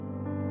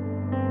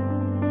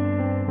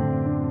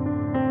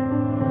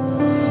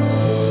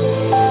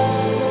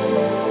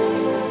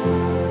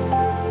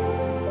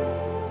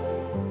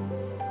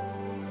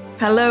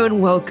Hello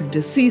and welcome to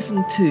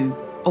Season 2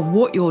 of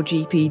What Your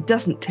GP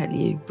Doesn't Tell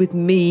You with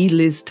me,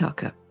 Liz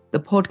Tucker, the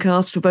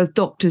podcast for both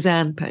doctors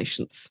and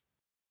patients.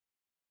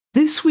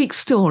 This week's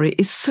story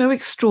is so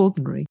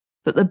extraordinary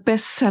that the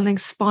best-selling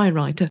spy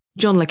writer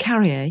John le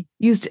Carré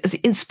used it as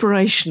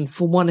inspiration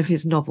for one of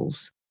his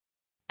novels.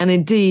 And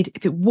indeed,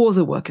 if it was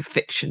a work of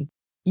fiction,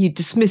 you'd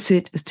dismiss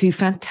it as too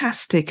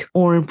fantastic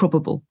or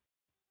improbable.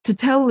 To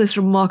tell this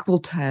remarkable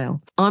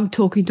tale, I'm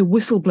talking to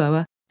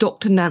whistleblower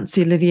Dr.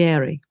 Nancy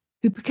Olivieri,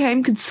 who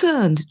became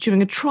concerned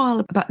during a trial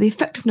about the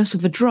effectiveness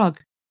of a drug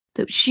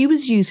that she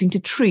was using to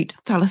treat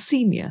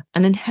thalassemia,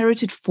 an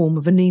inherited form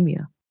of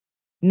anemia.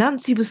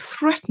 Nancy was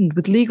threatened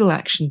with legal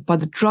action by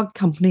the drug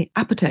company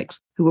Apotex,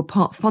 who were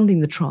part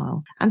funding the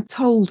trial, and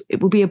told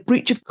it would be a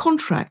breach of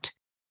contract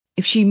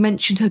if she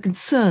mentioned her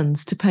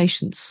concerns to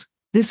patients.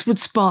 This would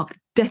spark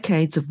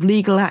decades of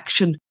legal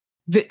action,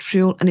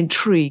 vitriol and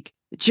intrigue,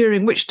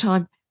 during which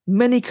time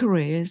many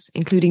careers,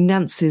 including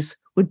Nancy's,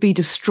 would be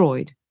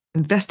destroyed.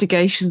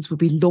 Investigations would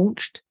be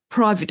launched,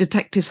 private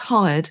detectives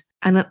hired,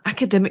 and an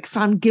academic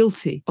found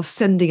guilty of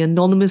sending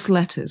anonymous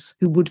letters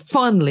who would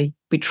finally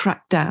be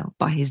tracked down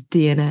by his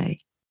DNA.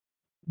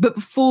 But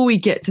before we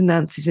get to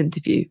Nancy's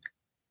interview,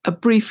 a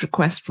brief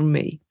request from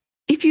me.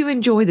 If you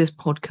enjoy this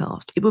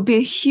podcast, it would be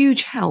a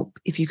huge help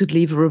if you could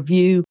leave a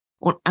review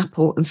on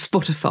Apple and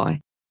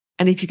Spotify.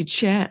 And if you could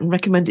share and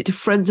recommend it to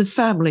friends and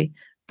family,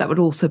 that would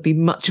also be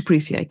much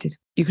appreciated.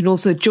 You can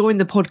also join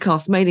the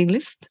podcast mailing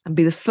list and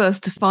be the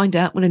first to find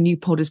out when a new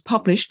pod is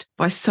published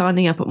by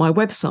signing up at my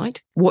website,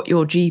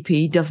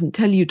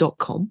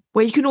 whatyourgpdoesn'ttellyu.com,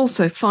 where you can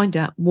also find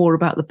out more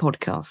about the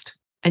podcast.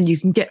 And you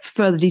can get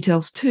further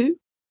details too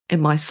in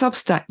my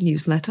Substack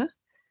newsletter,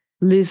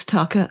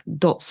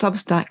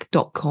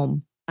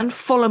 liztucker.substack.com, and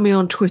follow me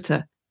on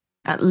Twitter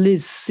at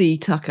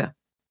LizCTucker.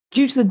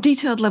 Due to the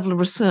detailed level of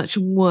research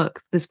and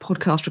work this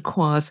podcast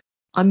requires,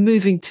 I'm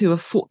moving to a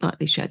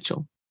fortnightly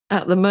schedule.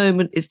 At the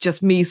moment, it's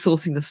just me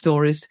sourcing the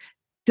stories,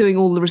 doing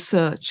all the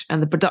research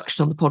and the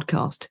production on the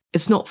podcast.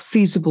 It's not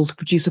feasible to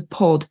produce a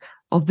pod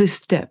of this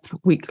depth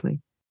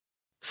weekly.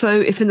 So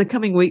if in the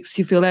coming weeks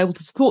you feel able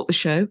to support the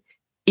show,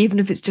 even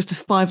if it's just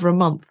 $5 a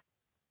month,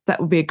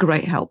 that would be a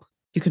great help.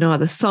 You can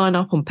either sign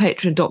up on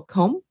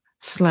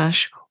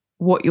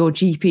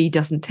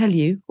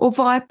patreon.com/whatyourgpdoesn'ttellyu or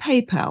via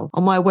PayPal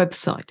on my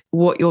website,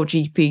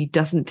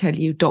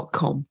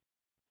 whatyourgpdoesn'ttellyu.com.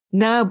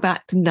 Now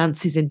back to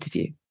Nancy's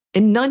interview.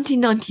 In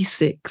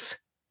 1996,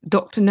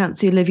 Dr.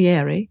 Nancy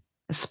Olivieri,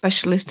 a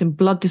specialist in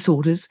blood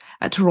disorders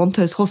at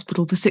Toronto's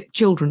Hospital for Sick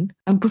Children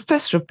and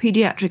professor of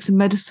paediatrics and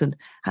medicine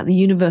at the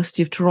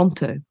University of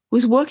Toronto,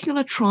 was working on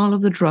a trial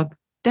of the drug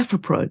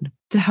deferoprone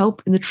to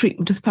help in the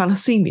treatment of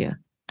thalassemia,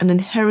 an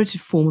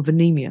inherited form of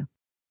anemia.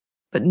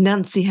 But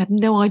Nancy had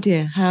no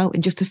idea how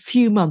in just a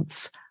few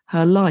months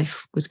her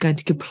life was going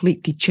to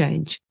completely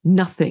change.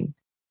 Nothing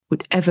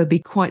would ever be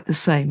quite the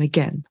same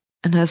again.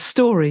 And her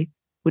story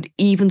would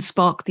even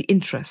spark the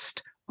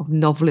interest of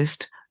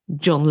novelist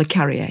John le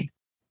Carré.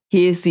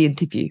 Here's the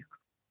interview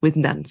with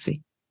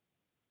Nancy.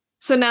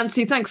 So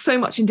Nancy, thanks so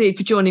much indeed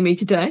for joining me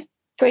today.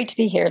 Great to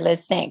be here,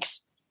 Liz.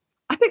 Thanks.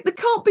 I think there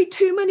can't be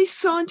too many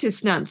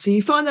scientists, Nancy,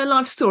 who find their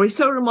life story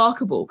so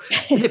remarkable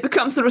that it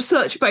becomes the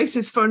research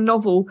basis for a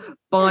novel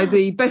by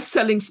the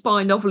best-selling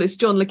spy novelist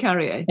John le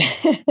Carré.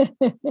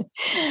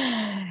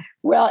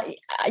 Well,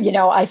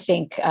 I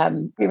think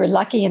we were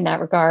lucky in that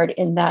regard,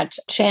 in that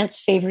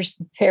chance favors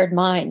the prepared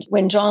mind.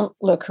 When John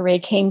le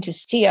Carré came to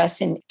see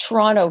us in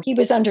Toronto, he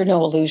was under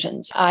no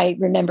illusions. I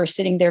remember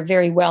sitting there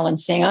very well and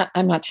saying,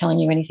 I'm not telling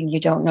you anything you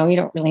don't know. You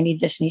don't really need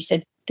this. And he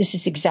said, this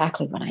is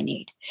exactly what I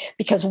need.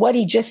 Because what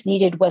he just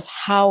needed was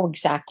how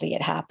exactly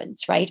it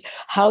happens, right?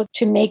 How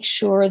to make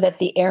sure that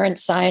the errant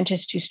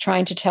scientist who's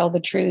trying to tell the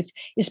truth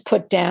is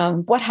put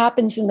down. What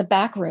happens in the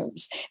back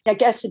rooms? I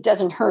guess it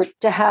doesn't hurt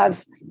to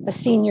have a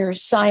senior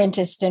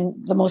scientist and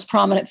the most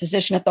prominent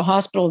physician at the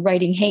hospital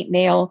writing hate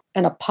mail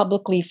and a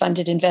publicly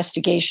funded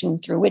investigation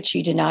through which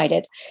he denied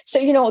it.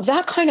 So,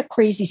 that kind of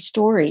crazy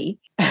story,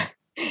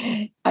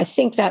 I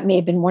think that may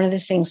have been one of the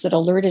things that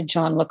alerted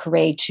John le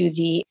Carré to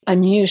the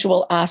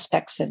unusual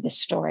aspects of this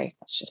story.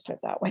 Let's just put it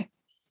that way.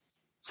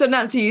 So,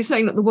 Nancy, you're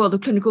saying that the world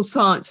of clinical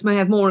science may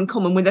have more in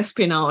common with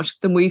espionage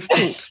than we've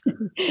thought.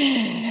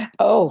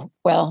 Oh,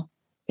 well,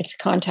 it's a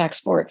contact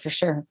sport for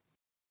sure.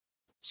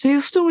 So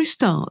your story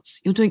starts,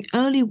 you're doing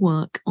early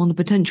work on a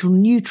potential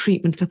new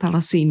treatment for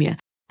thalassemia,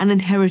 an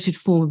inherited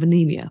form of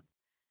anemia.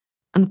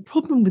 And the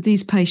problem with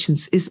these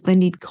patients is they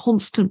need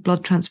constant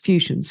blood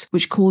transfusions,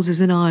 which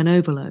causes an iron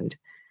overload,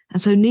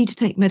 and so need to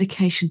take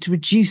medication to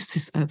reduce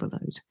this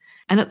overload.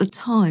 And at the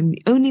time,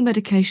 the only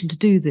medication to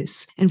do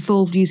this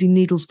involved using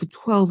needles for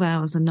 12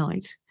 hours a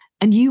night.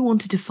 And you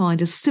wanted to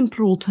find a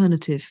simpler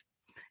alternative,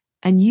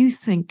 and you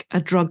think a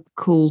drug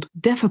called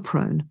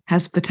deferoprone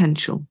has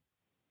potential.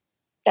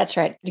 That's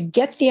right. To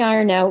get the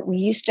iron out, we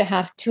used to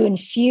have to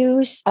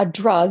infuse a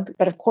drug,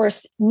 but of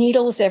course,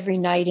 needles every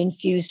night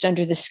infused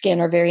under the skin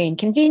are very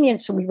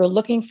inconvenient. So we were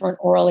looking for an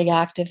orally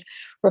active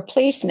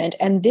replacement.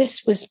 And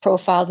this was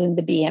profiled in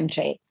the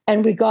BMJ.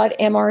 And we got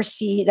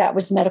MRC, that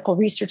was Medical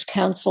Research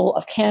Council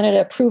of Canada,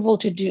 approval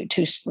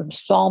to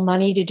small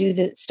money to do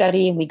the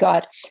study. And we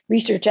got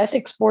Research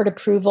Ethics Board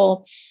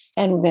approval.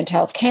 And we went to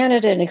Health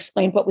Canada and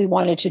explained what we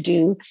wanted to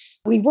do.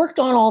 We worked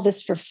on all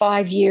this for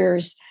 5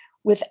 years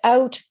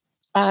without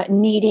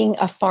needing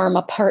a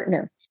pharma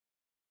partner.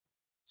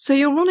 So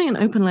you're running an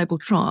open label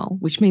trial,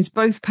 which means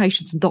both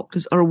patients and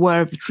doctors are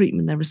aware of the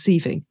treatment they're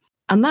receiving.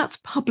 And that's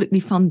publicly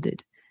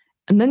funded.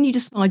 And then you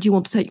decide you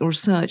want to take your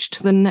research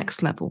to the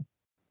next level.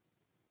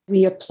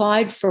 We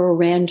applied for a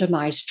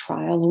randomized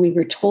trial. We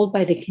were told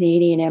by the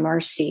Canadian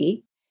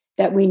MRC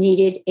that we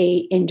needed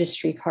an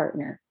industry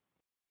partner.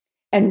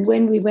 And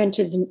when we went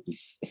to the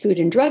Food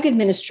and Drug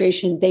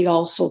Administration, they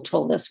also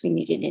told us we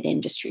needed an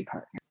industry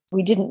partner.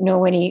 We didn't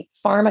know any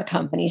pharma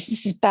companies.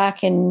 This is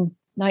back in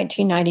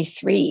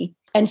 1993.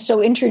 And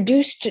so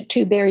introduced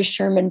to Barry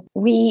Sherman,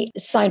 we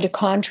signed a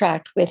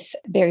contract with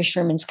Barry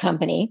Sherman's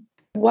company.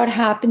 What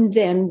happened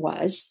then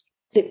was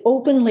the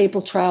open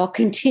label trial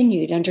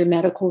continued under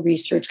Medical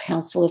Research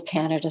Council of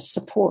Canada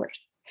support.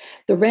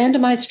 The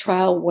randomized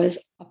trial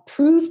was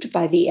approved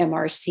by the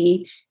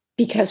MRC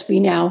because we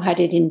now had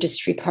an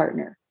industry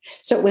partner.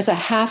 So it was a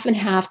half and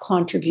half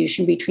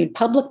contribution between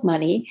public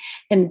money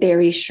and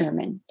Barry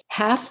Sherman.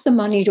 Half the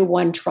money to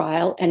one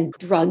trial and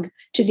drug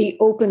to the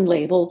open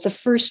label, the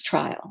first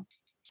trial.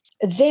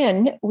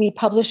 Then we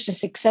published a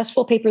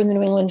successful paper in the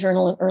New England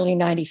Journal in early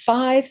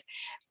 95.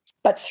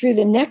 But through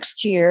the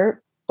next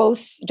year,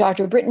 both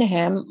Dr.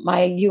 Brittenham,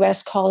 my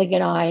US colleague,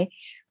 and I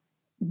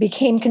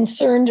became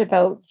concerned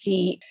about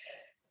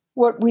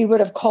what we would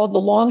have called the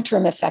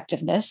long-term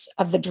effectiveness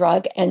of the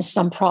drug and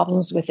some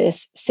problems with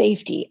its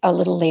safety a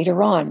little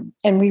later on.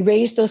 And we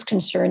raised those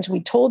concerns.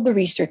 We told the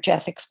Research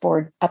Ethics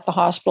Board at the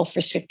Hospital for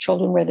Sick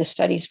Children, where the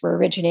studies were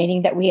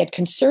originating, that we had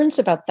concerns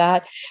about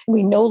that.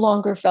 We no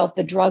longer felt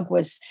the drug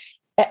was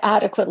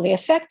adequately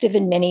effective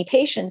in many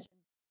patients.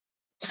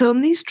 So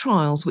in these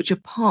trials, which are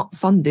part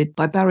funded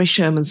by Barry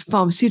Sherman's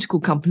pharmaceutical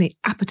company,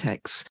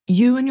 Apotex,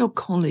 you and your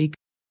colleague,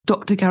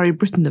 Dr. Carré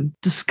Brittenham,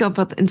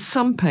 discovered that in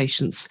some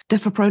patients,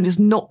 deferoprone is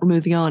not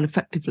removing iron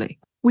effectively,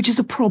 which is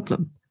a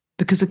problem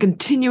because a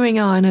continuing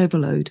iron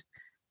overload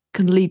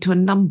can lead to a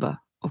number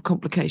of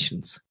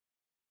complications.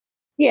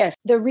 Yes,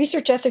 the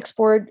Research Ethics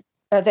Board,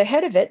 the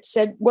head of it,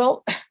 said,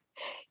 well,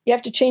 you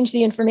have to change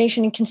the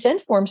information in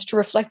consent forms to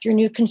reflect your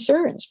new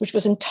concerns, which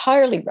was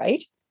entirely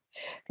right.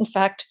 In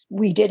fact,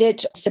 we did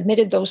it,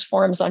 submitted those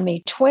forms on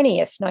May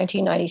 20th,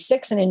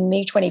 1996, and in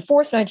May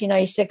 24th,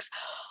 1996,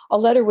 a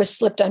letter was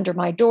slipped under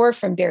my door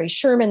from Barry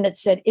Sherman that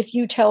said, if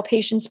you tell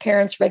patients,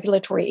 parents,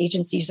 regulatory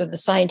agencies, or the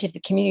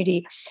scientific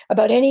community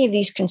about any of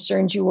these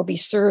concerns, you will be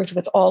served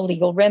with all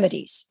legal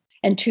remedies,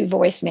 and 2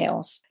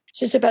 voicemails.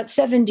 So it's about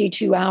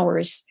 72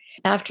 hours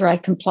after I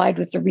complied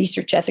with the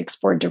Research Ethics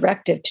Board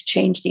directive to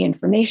change the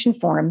information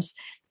forms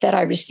that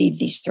I received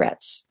these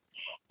threats.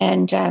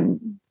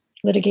 And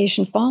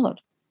litigation followed.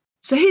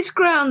 So his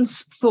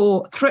grounds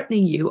for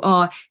threatening you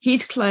are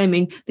he's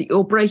claiming that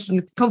you're breaking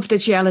the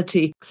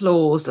confidentiality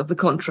clause of the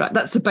contract.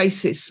 That's the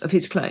basis of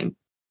his claim.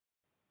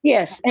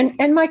 Yes.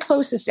 And my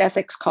closest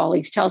ethics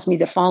colleagues tells me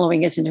the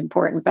following isn't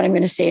important, but I'm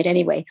going to say it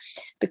anyway.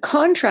 The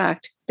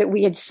contract that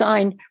we had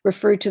signed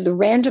referred to the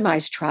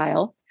randomized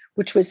trial,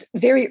 which was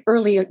very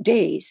early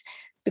days.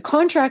 The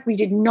contract we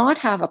did not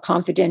have a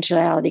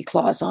confidentiality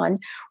clause on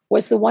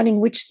was the one in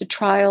which the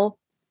trial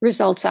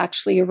results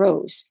actually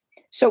arose.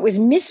 So it was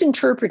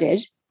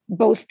misinterpreted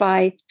both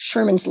by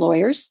Sherman's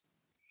lawyers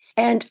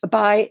and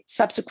by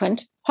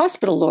subsequent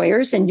hospital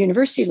lawyers and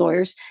university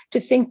lawyers to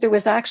think there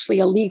was actually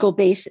a legal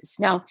basis.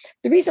 Now,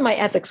 the reason my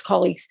ethics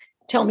colleagues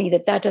tell me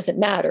that that doesn't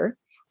matter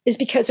is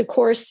because, of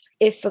course,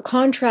 if a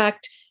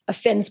contract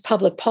offends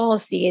public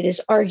policy, it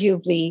is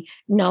arguably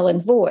null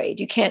and void.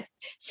 You can't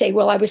say,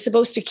 well, I was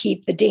supposed to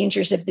keep the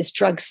dangers of this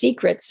drug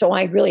secret, so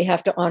I really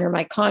have to honor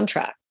my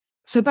contract.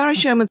 So Barry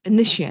Sherman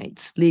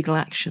initiates legal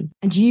action,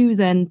 and you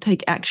then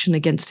take action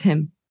against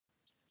him.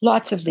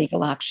 Lots of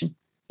legal action,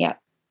 yeah.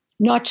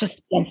 Not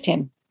just against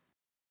him.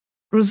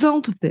 The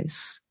result of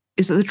this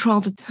is that the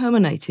trials are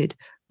terminated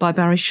by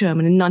Barry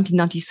Sherman in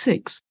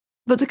 1996,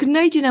 but the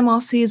Canadian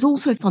MRC is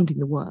also funding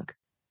the work.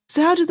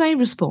 So how do they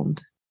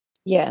respond?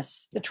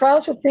 Yes, the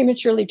trials were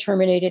prematurely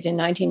terminated in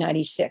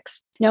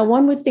 1996. Now,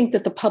 one would think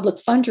that the public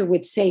funder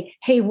would say,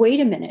 hey, wait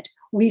a minute.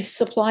 We've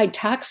supplied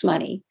tax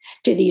money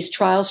to these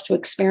trials to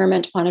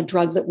experiment on a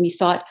drug that we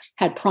thought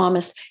had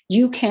promise.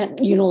 You can't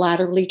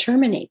unilaterally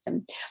terminate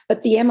them.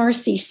 But the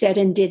MRC said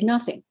and did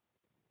nothing.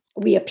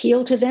 We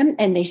appealed to them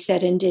and they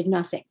said and did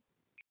nothing.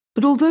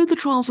 But although the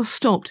trials are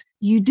stopped,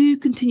 you do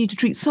continue to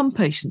treat some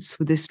patients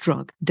with this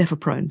drug,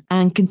 deferoprone,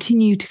 and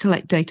continue to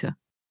collect data.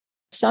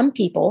 Some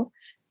people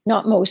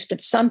not most,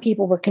 but some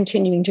people were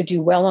continuing to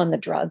do well on the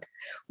drug.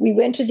 We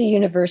went to the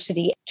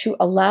university to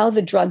allow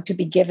the drug to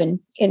be given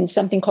in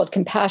something called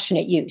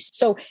compassionate use.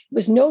 So it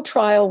was no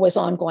trial was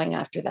ongoing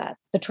after that.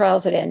 The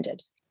trials had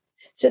ended.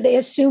 So they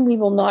assume we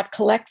will not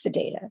collect the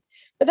data.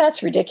 But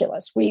that's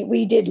ridiculous.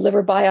 We did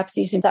liver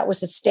biopsies, and that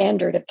was a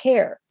standard of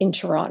care in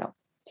Toronto.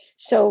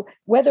 So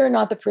whether or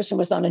not the person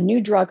was on a new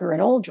drug or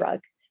an old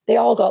drug, they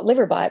all got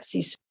liver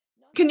biopsies.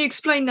 Can you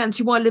explain,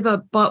 Nancy, why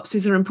liver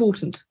biopsies are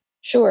important?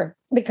 Sure,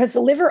 because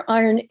the liver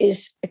iron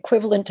is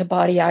equivalent to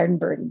body iron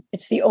burden.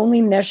 It's the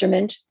only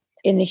measurement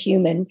in the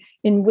human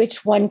in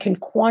which one can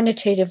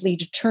quantitatively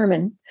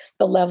determine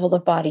the level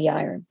of body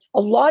iron.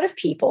 A lot of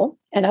people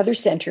and other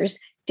centers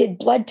did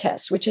blood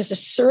tests, which is a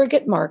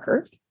surrogate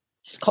marker.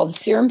 It's called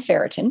serum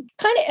ferritin,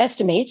 kind of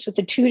estimates with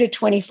the 2 to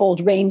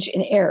 20-fold range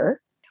in error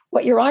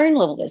what your iron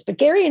level is. But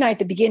Gary and I at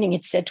the beginning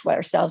had said to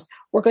ourselves,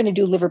 we're going to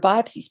do liver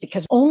biopsies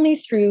because only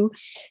through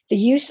the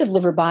use of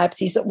liver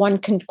biopsies that one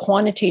can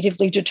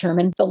quantitatively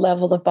determine the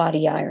level of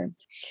body iron.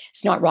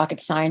 It's not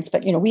rocket science,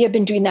 but we have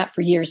been doing that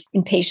for years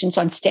in patients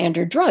on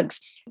standard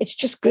drugs. It's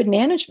just good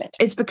management.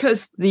 It's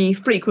because the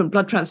frequent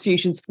blood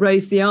transfusions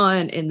raise the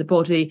iron in the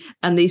body,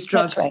 and these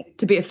drugs,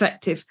 to be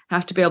effective,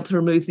 have to be able to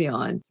remove the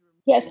iron.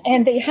 Yes,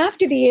 and they have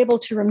to be able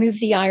to remove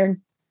the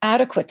iron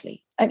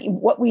adequately. I mean,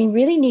 what we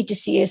really need to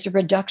see is a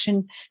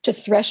reduction to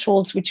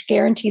thresholds which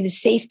guarantee the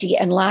safety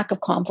and lack of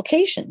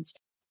complications.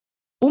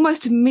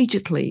 Almost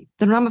immediately,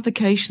 the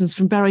ramifications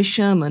from Barry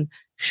Sherman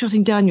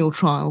shutting down your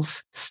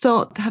trials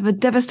start to have a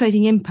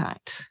devastating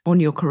impact on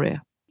your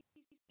career.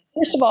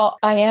 First of all,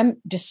 I am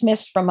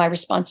dismissed from my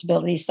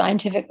responsibilities,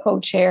 scientific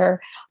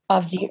co-chair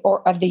of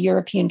the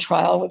European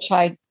trial, which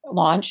I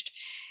launched.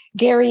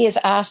 Gary is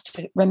asked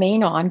to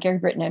remain on, Gary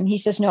Brittenham. He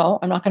says, no,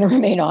 I'm not going to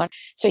remain on.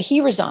 So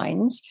he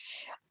resigns.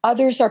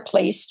 Others are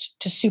placed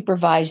to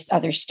supervise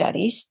other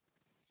studies,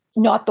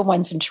 not the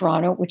ones in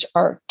Toronto, which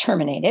are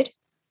terminated.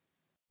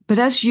 But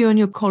as you and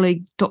your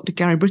colleague, Dr.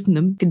 Gary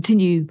Brittenham,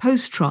 continue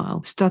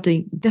post-trial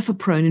studying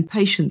deferprone in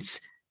patients,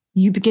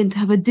 you begin to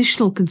have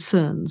additional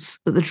concerns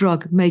that the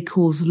drug may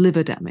cause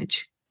liver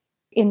damage.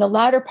 In the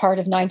latter part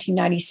of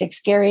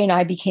 1996, Gary and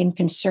I became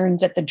concerned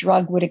that the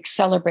drug would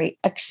accelerate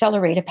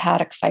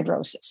hepatic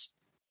fibrosis.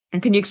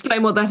 And can you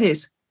explain what that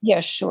is?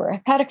 Yes, sure.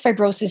 Hepatic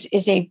fibrosis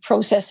is a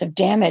process of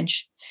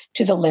damage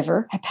to the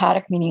liver,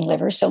 hepatic meaning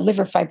liver, so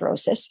liver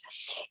fibrosis,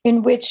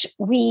 in which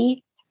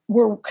we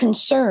were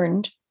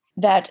concerned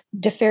that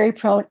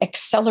deferriprone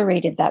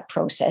accelerated that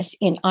process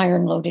in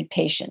iron-loaded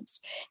patients.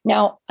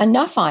 Now,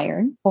 enough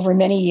iron over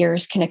many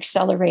years can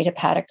accelerate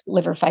hepatic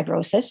liver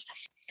fibrosis.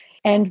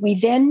 And we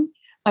then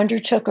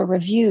undertook a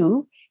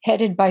review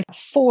headed by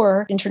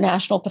 4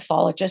 international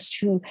pathologists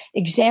who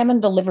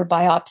examined the liver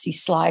biopsy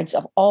slides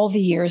of all the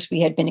years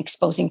we had been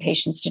exposing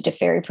patients to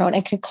deferriprone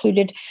and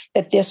concluded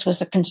that this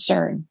was a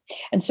concern.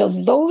 And so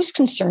those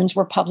concerns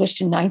were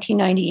published in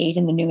 1998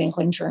 in the New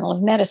England Journal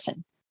of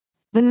Medicine.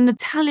 Then an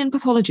Italian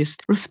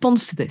pathologist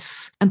responds to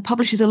this and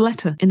publishes a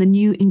letter in the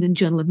New England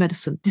Journal of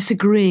Medicine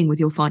disagreeing with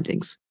your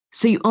findings.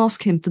 So you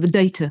ask him for the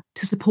data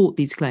to support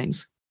these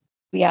claims.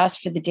 We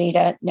asked for the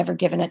data, never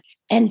given it.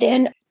 And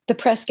then the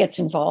press gets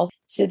involved.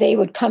 So they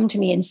would come to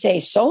me and say,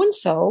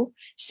 so-and-so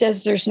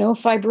says there's no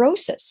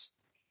fibrosis.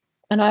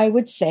 And I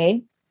would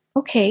say,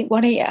 okay, why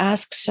don't you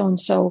ask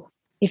so-and-so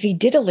if he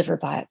did a liver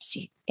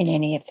biopsy in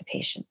any of the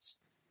patients?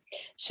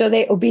 So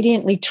they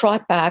obediently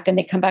trot back and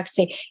they come back and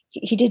say,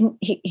 he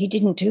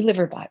didn't do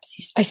liver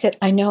biopsies. I said,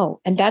 I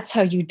know. And that's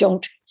how you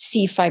don't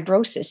see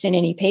fibrosis in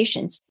any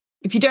patients.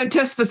 If you don't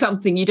test for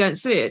something, you don't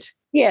see it.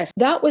 Yes,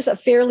 that was a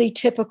fairly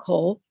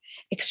typical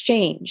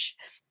exchange.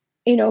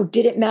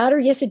 Did it matter?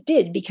 Yes, it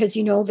did, because,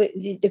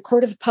 the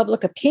court of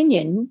public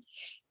opinion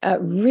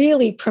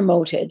really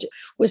promoted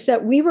was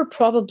that we were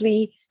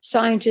probably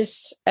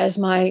scientists, as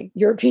my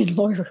European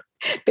lawyer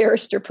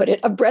barrister put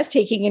it, of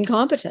breathtaking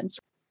incompetence.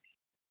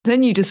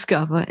 Then you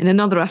discover, in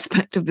another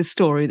aspect of this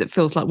story that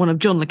feels like one of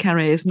John le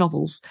Carré's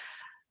novels,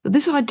 that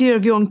this idea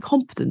of your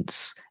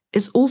incompetence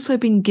is also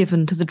being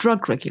given to the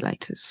drug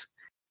regulators.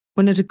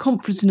 When at a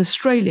conference in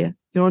Australia,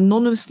 you're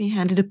anonymously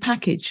handed a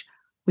package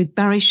with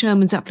Barry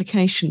Sherman's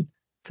application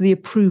for the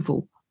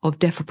approval of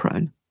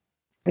deferprone.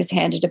 I was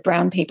handed a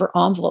brown paper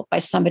envelope by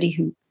somebody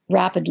who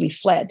rapidly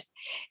fled.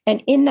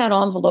 And in that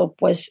envelope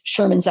was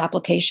Sherman's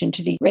application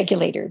to the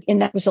regulator.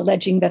 And that was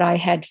alleging that I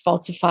had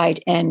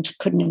falsified and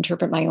couldn't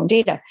interpret my own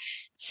data.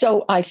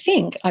 So I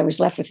think I was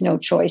left with no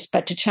choice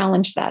but to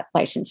challenge that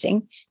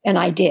licensing. And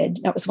I did.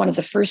 That was one of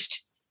the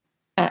first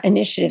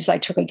initiatives I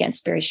took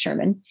against Barry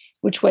Sherman,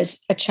 which was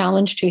a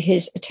challenge to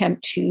his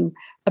attempt to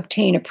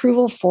obtain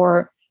approval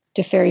for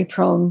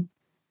deferriprone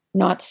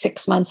not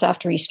 6 months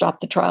after he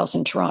stopped the trials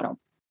in Toronto.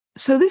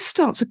 So this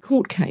starts a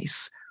court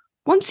case.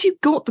 Once you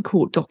got the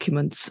court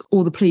documents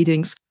or the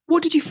pleadings,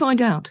 what did you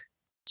find out?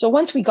 So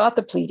once we got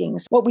the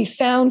pleadings, what we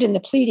found in the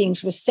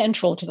pleadings was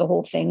central to the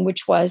whole thing,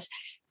 which was,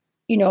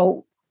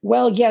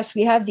 well, yes,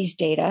 we have these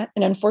data.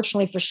 And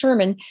unfortunately for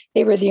Sherman,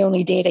 they were the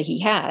only data he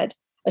had.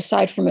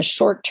 aside from a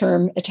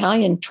short-term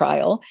Italian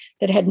trial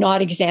that had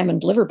not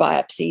examined liver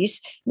biopsies.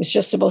 It was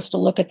just supposed to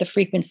look at the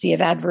frequency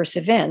of adverse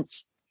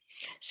events.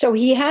 So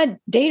he had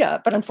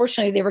data, but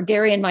unfortunately they were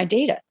Gary and my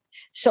data.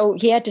 So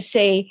he had to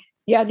say,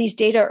 yeah, these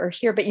data are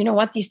here, but you know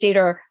what? These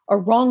data are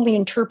wrongly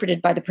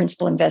interpreted by the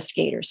principal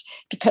investigators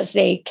because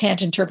they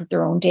can't interpret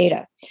their own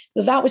data.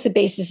 So that was the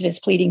basis of his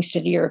pleadings to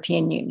the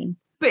European Union.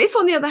 But if,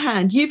 on the other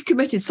hand, you've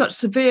committed such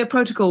severe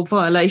protocol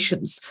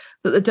violations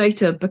that the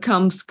data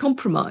becomes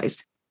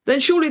compromised, then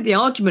surely the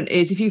argument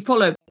is, if you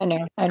follow I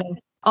know.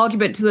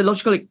 argument to the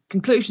logical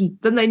conclusion,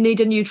 then they need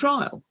a new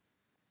trial.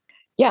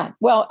 Yeah,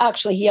 well,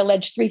 actually, he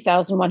alleged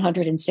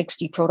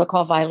 3,160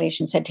 protocol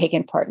violations had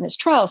taken part in this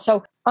trial.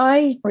 So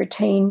I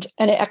retained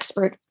an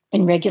expert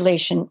in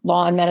regulation,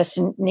 law, and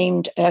medicine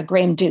named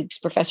Graham Dukes,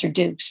 Professor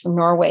Dukes from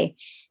Norway.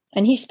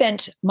 And he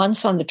spent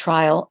months on the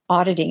trial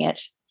auditing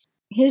it.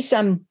 His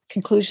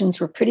conclusions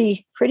were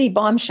pretty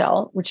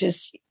bombshell, which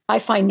is, I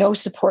find no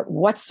support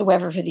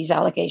whatsoever for these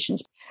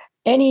allegations.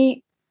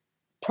 Any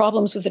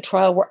problems with the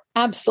trial were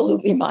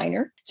absolutely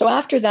minor. So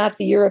after that,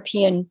 the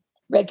European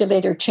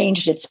regulator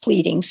changed its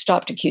pleading,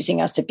 stopped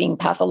accusing us of being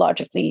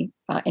pathologically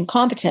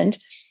incompetent,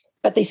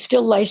 but they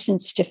still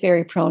licensed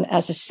deferiprone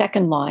as a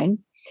second line.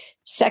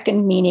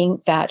 Second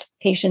meaning that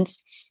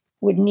patients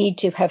would need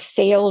to have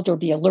failed or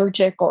be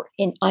allergic or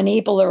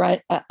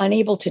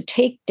unable to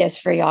take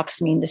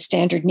desferrioxamine, the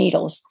standard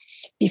needles,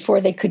 before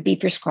they could be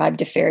prescribed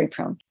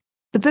deferiprone.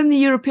 But then the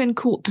European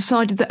Court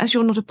decided that as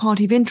you're not a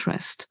party of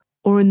interest,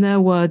 or in their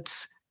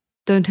words,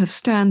 don't have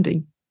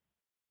standing,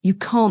 you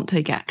can't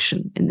take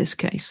action in this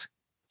case.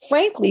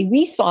 Frankly,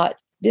 we thought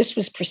this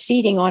was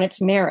proceeding on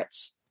its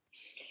merits.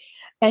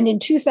 And in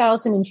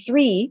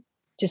 2003,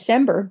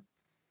 December,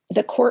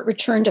 the court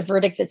returned a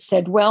verdict that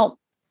said, well,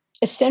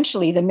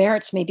 essentially, the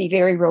merits may be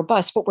very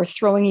robust, but we're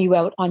throwing you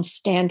out on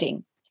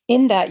standing,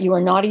 in that you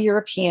are not a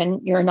European,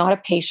 you're not a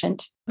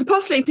patient. The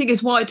puzzling thing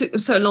is why it took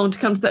them so long to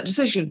come to that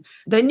decision.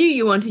 They knew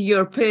you weren't a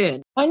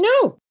European. I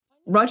know.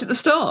 Right at the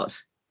start.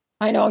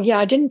 I know. Yeah,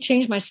 I didn't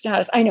change my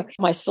status. I know.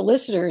 My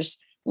solicitor's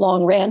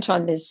long rant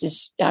on this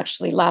is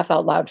actually laugh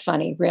out loud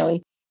funny,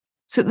 really.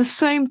 So at the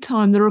same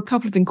time, there are a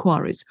couple of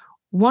inquiries,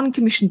 one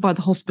commissioned by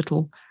the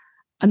hospital,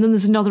 and then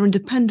there's another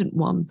independent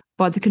one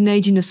by the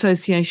Canadian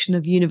Association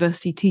of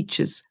University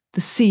Teachers, the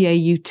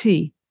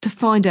CAUT, to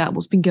find out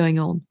what's been going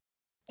on.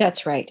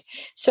 That's right.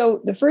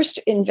 So the first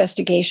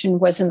investigation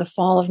was in the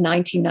fall of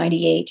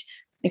 1998,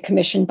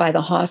 commissioned by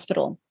the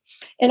hospital.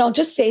 And I'll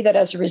just say that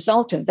as a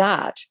result of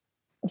that,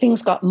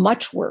 things got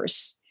much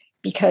worse,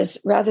 because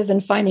rather than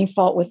finding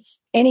fault with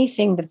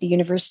anything that the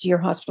university or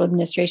hospital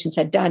administrations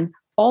had done,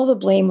 all the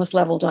blame was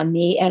leveled on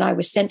me, and I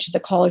was sent to the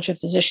College of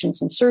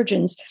Physicians and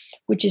Surgeons,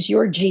 which is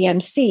your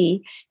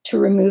GMC, to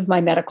remove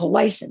my medical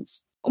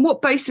license. On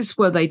what basis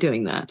were they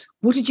doing that?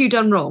 What had you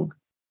done wrong?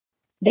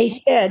 They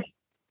said,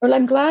 well,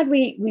 I'm glad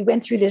we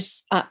went through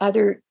this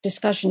other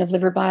discussion of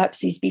liver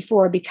biopsies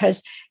before,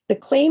 because the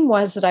claim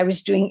was that I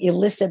was doing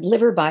illicit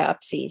liver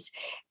biopsies.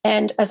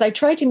 And as I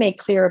tried to make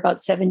clear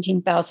about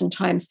 17,000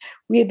 times,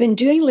 we have been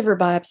doing liver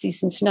biopsies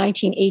since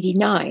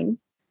 1989,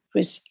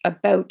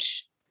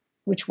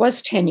 which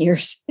was 10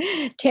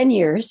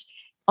 years,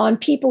 on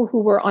people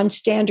who were on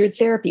standard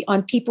therapy,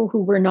 on people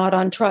who were not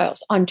on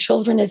trials, on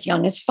children as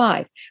young as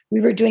 5.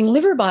 We were doing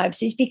liver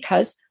biopsies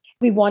because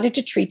we wanted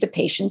to treat the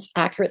patients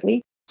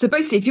accurately. So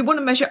basically, if you want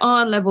to measure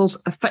iron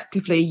levels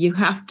effectively, you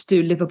have to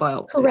do liver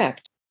biopsies.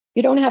 Correct.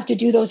 You don't have to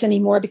do those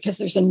anymore because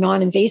there's a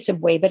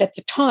non-invasive way. But at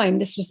the time,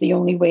 this was the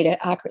only way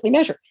to accurately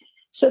measure.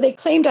 So they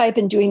claimed I had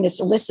been doing this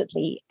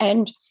illicitly.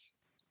 And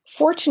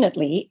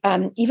fortunately,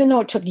 even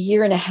though it took a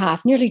year and a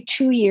half, nearly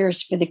 2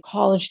 years for the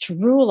college to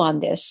rule on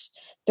this,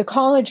 the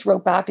college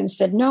wrote back and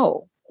said,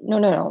 no,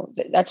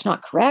 that's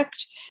not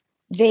correct.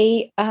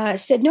 They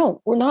said,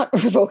 no, we're not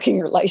revoking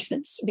her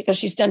license because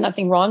she's done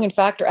nothing wrong. In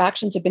fact, her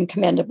actions have been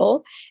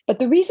commendable. But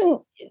the reason,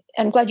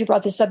 and I'm glad you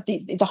brought this up,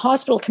 the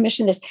hospital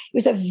commissioned this. It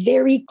was a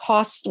very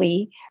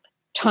costly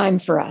time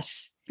for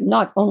us,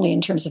 not only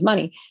in terms of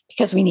money,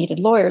 because we needed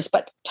lawyers,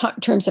 but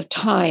in terms of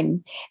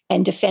time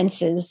and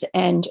defenses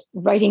and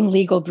writing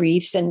legal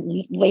briefs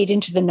and late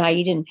into the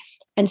night.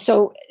 And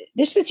so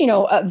this was,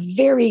 a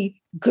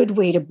very good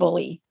way to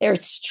bully. They're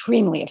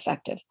extremely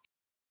effective.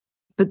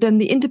 But then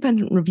the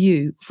independent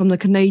review from the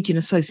Canadian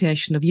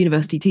Association of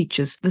University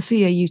Teachers, the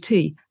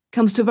CAUT,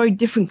 comes to a very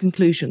different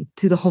conclusion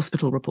to the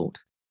hospital report.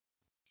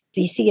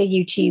 The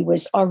CAUT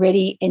was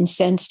already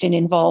incensed and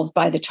involved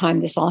by the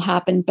time this all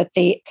happened, but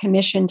they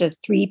commissioned a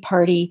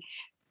 3-party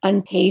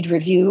unpaid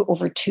review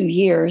over 2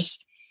 years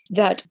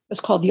that was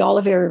called the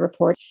Oliveri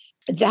Report.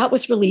 That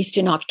was released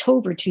in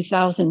October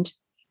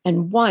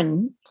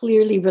 2001,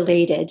 clearly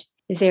related.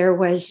 There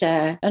was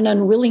an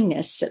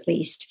unwillingness, at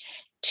least,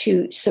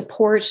 to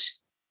support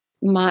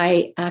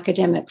my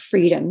academic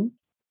freedom.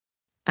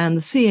 And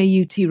the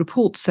CAUT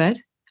report said,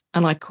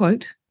 and I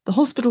quote, "The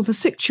Hospital for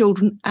Sick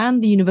Children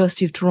and the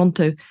University of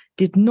Toronto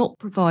did not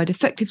provide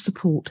effective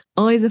support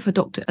either for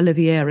Dr.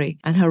 Olivieri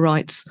and her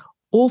rights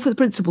or for the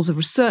principles of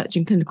research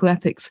and clinical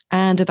ethics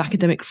and of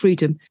academic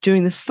freedom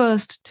during the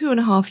first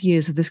 2.5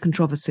 years of this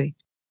controversy.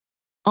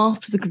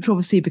 After the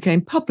controversy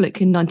became public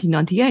in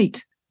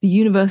 1998, the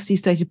university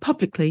stated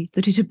publicly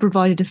that it had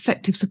provided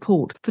effective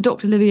support for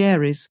Dr.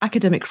 Olivieri's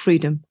academic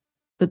freedom,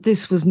 but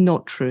this was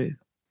not true.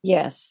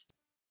 Yes.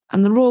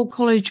 And the Royal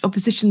College of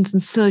Physicians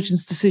and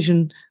Surgeons'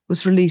 decision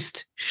was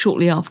released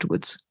shortly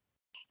afterwards.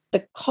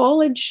 The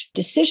college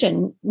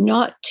decision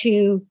not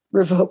to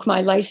revoke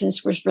my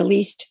license was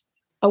released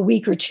a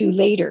week or two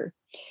later.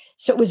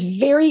 So it was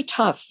very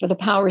tough for the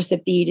powers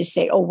that be to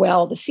say, oh,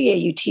 well, the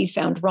CAUT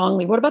found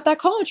wrongly. What about that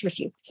college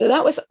review? So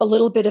that was a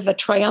little bit of a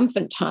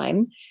triumphant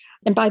time.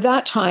 And by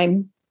that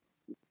time,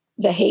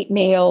 the hate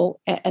mail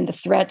and the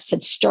threats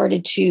had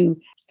started to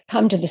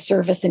come to the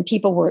surface, and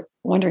people were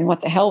wondering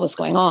what the hell was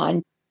going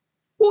on.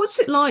 What's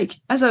it like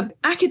as an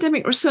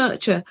academic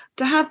researcher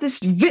to have this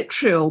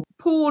vitriol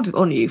poured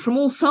on you from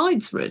all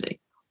sides,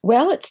 really?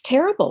 Well, it's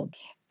terrible.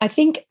 I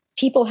think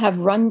people have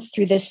run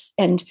through this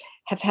and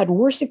have had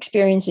worse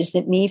experiences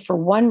than me for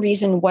one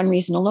reason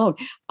alone.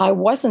 I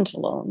wasn't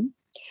alone.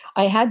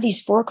 I had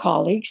these 4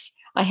 colleagues.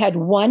 I had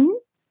one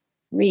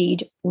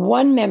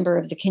member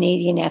of the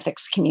Canadian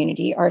ethics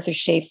community, Arthur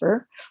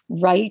Schaefer,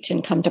 write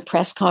and come to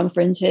press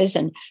conferences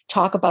and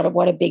talk about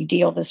what a big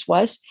deal this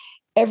was.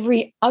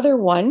 Every other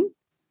one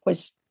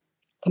was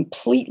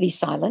completely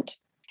silent.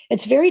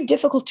 It's very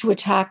difficult to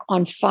attack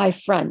on 5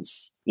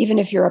 fronts, even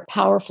if you're a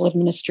powerful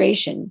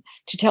administration.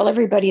 To tell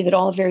everybody that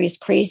Olivieri is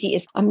crazy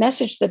is a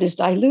message that is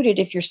diluted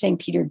if you're saying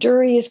Peter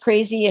Dury is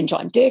crazy and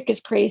John Dick is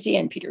crazy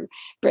and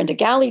Brenda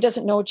Galley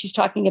doesn't know what she's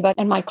talking about.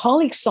 And my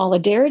colleagues'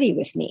 solidarity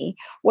with me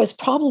was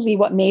probably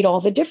what made all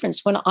the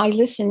difference when I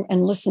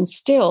listen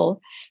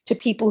still to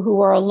people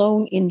who are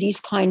alone in these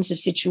kinds of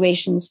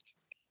situations.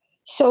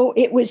 So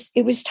it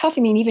was tough.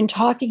 I mean, even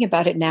talking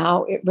about it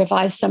now, it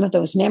revives some of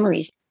those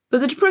memories. But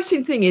the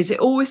depressing thing is, it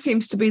always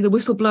seems to be the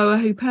whistleblower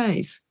who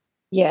pays.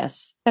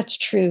 Yes, that's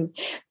true.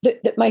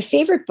 My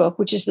favorite book,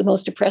 which is the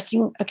most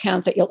depressing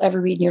account that you'll ever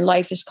read in your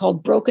life, is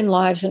called Broken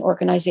Lives and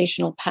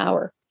Organizational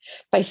Power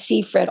by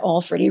C. Fred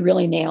Alford. He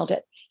really nailed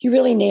it. He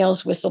really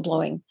nails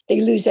whistleblowing. They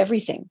lose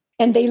everything.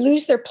 And they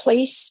lose their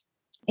place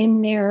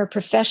in their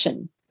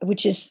profession,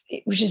 which is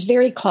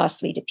very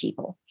costly to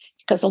people,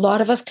 because a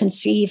lot of us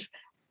conceive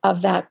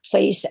of that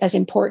place as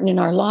important in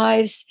our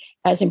lives,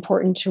 as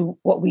important to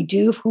what we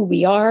do, who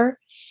we are.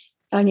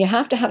 And you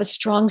have to have a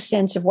strong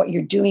sense of what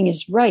you're doing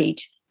is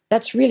right.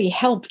 That's really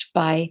helped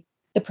by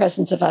the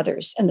presence of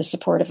others and the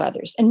support of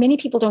others. And many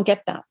people don't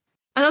get that.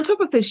 And on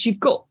top of this, you've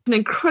got an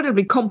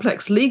incredibly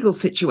complex legal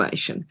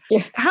situation.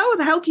 Yeah. How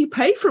the hell do you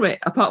pay from it,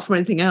 apart from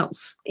anything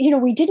else?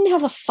 We didn't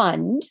have a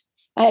fund.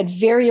 I had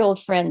very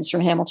old friends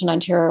from Hamilton,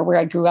 Ontario, where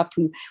I grew up,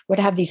 who would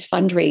have these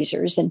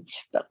fundraisers. And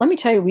let me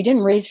tell you, we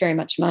didn't raise very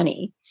much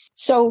money.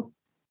 So,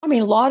 a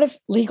lot of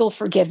legal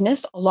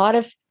forgiveness, a lot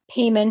of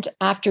payment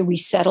after we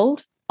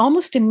settled.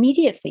 Almost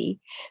immediately,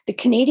 the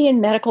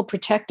Canadian Medical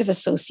Protective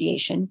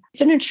Association,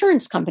 it's an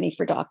insurance company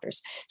for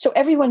doctors. So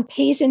everyone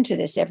pays into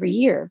this every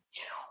year.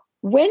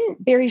 When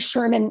Barry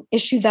Sherman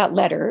issued that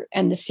letter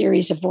and the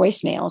series of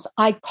voicemails,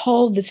 I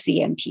called the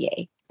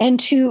CMPA. And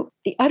to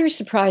the utter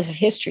surprise of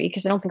history,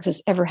 because I don't think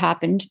this ever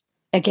happened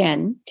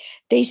again,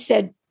 they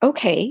said,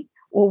 okay,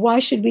 well, why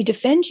should we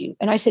defend you?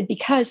 And I said,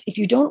 because if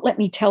you don't let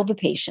me tell the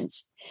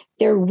patients,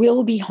 there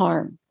will be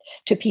harm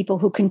to people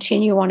who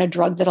continue on a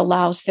drug that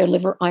allows their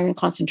liver iron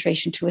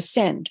concentration to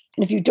ascend.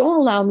 And if you don't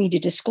allow me to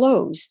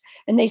disclose,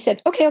 and they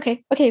said,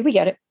 okay, we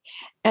get it.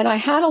 And I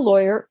had a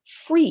lawyer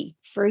free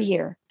for a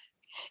year.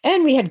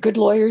 And we had good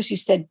lawyers who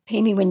said,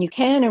 pay me when you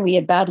can. And we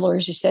had bad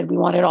lawyers who said, we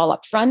want it all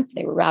up front.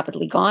 They were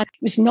rapidly gone. It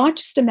was not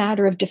just a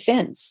matter of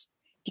defense,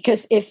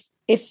 because if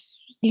the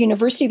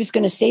university was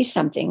going to say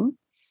something,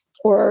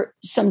 or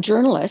some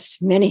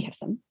journalists, many of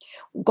them,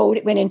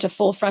 went into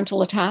full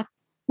frontal attack,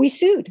 we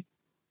sued.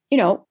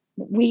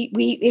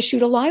 We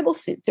issued a libel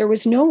suit. There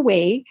was no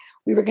way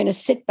we were going to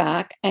sit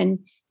back and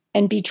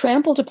be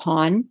trampled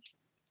upon.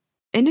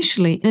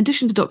 Initially, in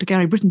addition to Dr.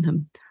 Gary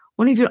Brittenham,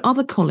 one of your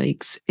other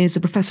colleagues is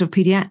a professor of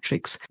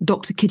paediatrics,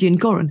 Dr. Gideon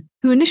Gorin,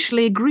 who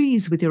initially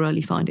agrees with your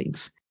early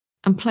findings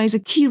and plays a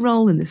key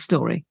role in this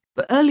story.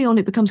 But early on,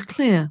 it becomes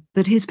clear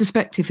that his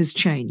perspective has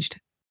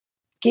changed.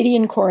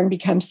 Gideon Gorin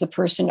becomes the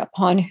person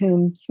upon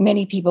whom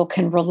many people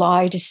can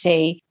rely to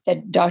say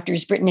that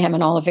Drs. Brittenham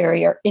and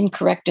Olivieri are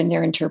incorrect in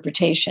their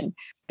interpretation.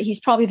 He's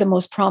probably the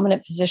most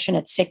prominent physician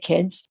at Sick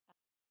Kids.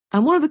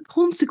 And one of the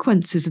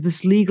consequences of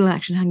this legal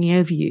action hanging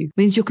over you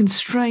means you're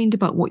constrained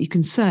about what you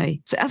can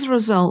say. So as a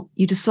result,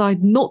 you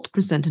decide not to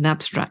present an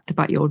abstract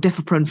about your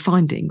deferprone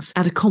findings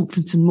at a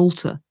conference in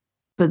Malta.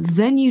 But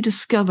then you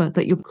discover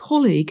that your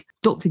colleague,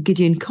 Dr.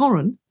 Gideon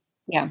Gorin,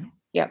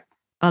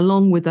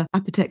 along with the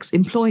Apotex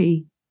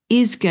employee,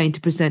 is going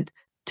to present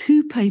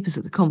 2 papers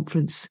at the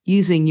conference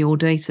using your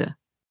data.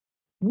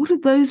 What are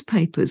those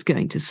papers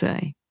going to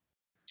say?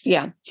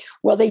 Yeah.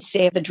 Well, they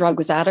say the drug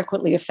was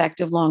adequately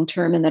effective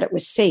long-term and that it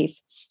was safe,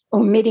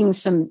 omitting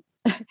some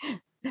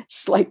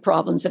slight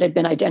problems that had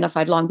been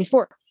identified long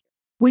before.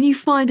 When you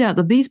find out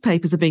that these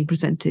papers are being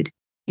presented,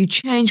 You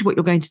change what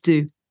you're going to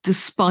do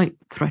despite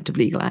threat of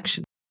legal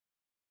action.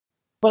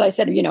 Well, I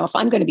said, if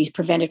I'm going to be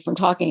prevented from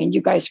talking and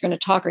you guys are going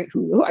to talk,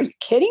 who are you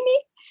kidding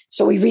me?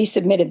 So we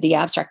resubmitted the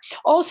abstract.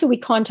 Also, we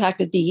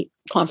contacted the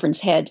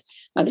conference head.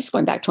 Now, this is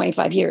going back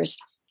 25 years.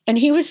 And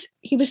he was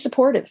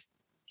supportive.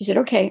 He said,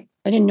 okay,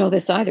 I didn't know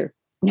this either.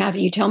 Now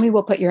that you tell me,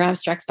 we'll put your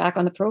abstracts back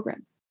on the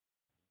program.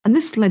 And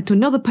this led to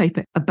another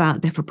paper about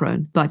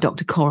deferoprone by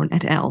Dr. Carré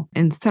et al.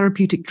 In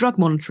Therapeutic Drug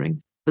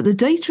Monitoring. But the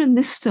data in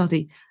this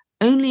study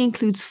only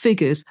includes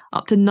figures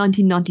up to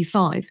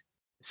 1995,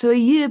 so a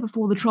year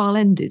before the trial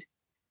ended.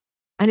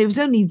 And it was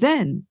only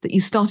then that you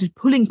started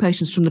pulling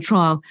patients from the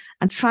trial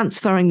and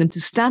transferring them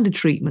to standard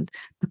treatment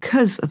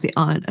because of the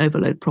iron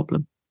overload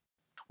problem.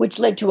 Which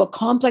led to a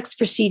complex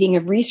proceeding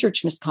of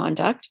research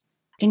misconduct,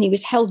 and he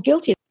was held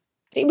guilty.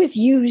 It was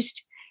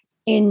used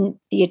in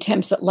the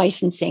attempts at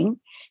licensing,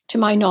 to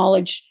my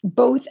knowledge,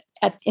 both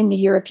in the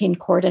European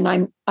court,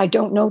 and I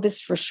don't know this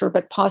for sure,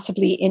 but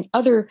possibly in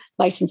other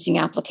licensing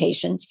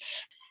applications.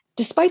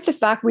 Despite the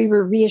fact we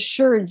were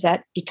reassured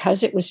that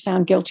because it was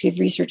found guilty of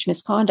research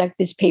misconduct,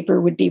 this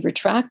paper would be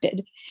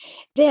retracted.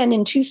 Then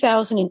in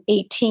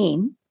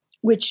 2018,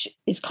 which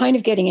is kind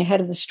of getting ahead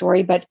of the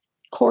story, but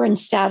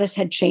Corin's status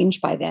had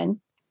changed by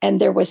then, and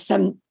there was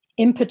some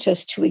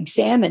impetus to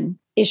examine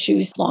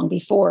issues long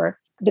before,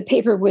 the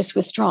paper was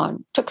withdrawn.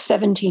 It took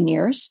 17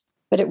 years,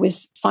 but it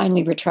was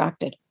finally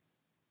retracted.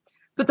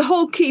 But the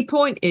whole key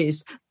point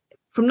is,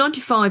 from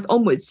 95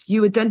 onwards,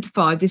 you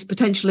identified this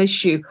potential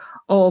issue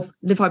of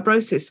liver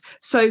fibrosis.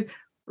 So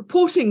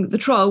reporting the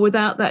trial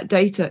without that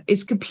data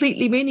is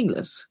completely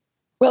meaningless.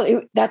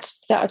 Well,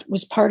 that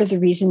was part of the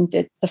reason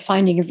that the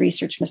finding of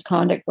research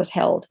misconduct was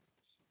held.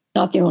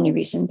 Not the only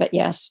reason, but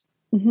yes.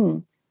 Mm-hmm.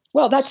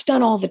 Well, that's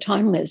done all the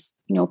time, Liz.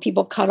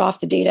 People cut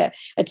off the data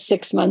at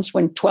 6 months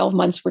when 12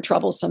 months were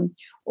troublesome,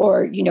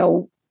 or,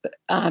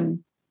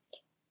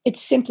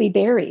 it's simply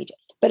buried.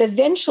 But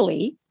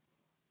eventually,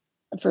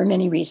 for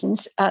many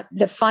reasons,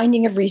 the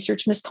finding of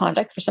research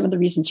misconduct, for some of the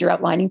reasons you're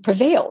outlining,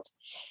 prevailed.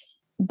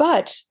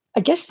 But I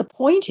guess the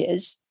point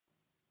is,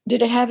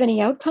 did it have any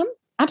outcome?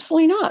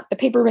 Absolutely not. The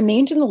paper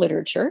remained in the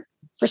literature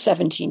for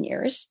 17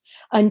 years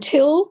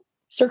until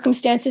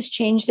circumstances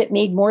changed that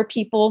made more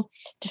people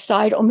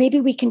decide,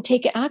 maybe we can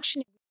take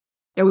action.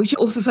 Yeah, we should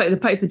also say the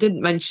paper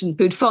didn't mention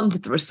who'd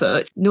funded the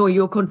research, nor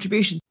your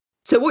contribution.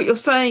 So what you're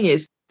saying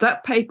is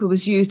that paper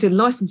was used in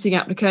licensing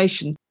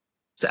application.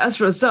 So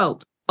as a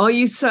result, are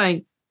you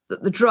saying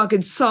that the drug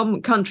in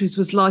some countries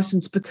was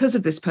licensed because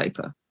of this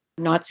paper?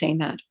 I'm not saying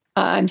that.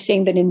 I'm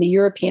saying that in the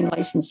European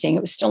licensing,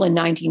 it was still in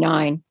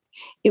 99.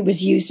 It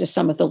was used as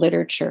some of the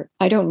literature.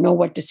 I don't know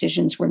what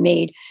decisions were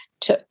made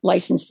to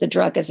license the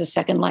drug as a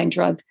second-line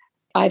drug,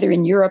 either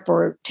in Europe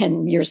or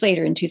 10 years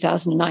later in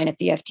 2009 at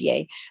the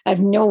FDA. I have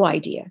no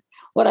idea.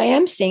 What I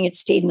am saying, it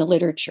stayed in the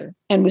literature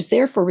and was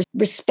therefore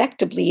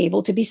respectably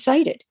able to be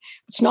cited.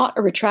 It's not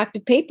a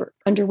retracted paper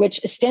under which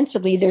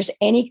ostensibly there's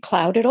any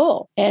cloud at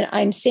all. And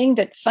I'm saying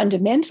that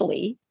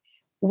fundamentally,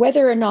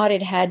 whether or not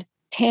it had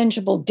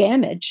tangible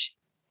damage,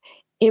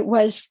 it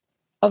was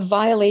a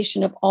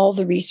violation of all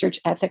the research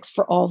ethics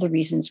for all the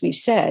reasons we've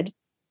said.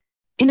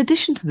 In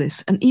addition to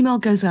this, an email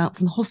goes out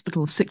from the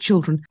Hospital of Sick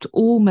Children to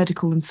all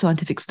medical and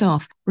scientific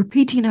staff,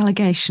 repeating an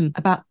allegation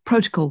about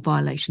protocol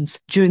violations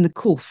during the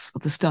course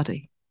of the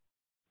study.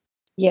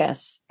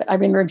 Yes, I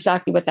remember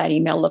exactly what that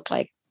email looked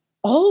like.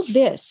 All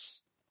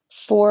this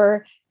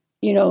for,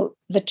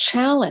 the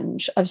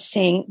challenge of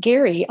saying,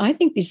 Gary, I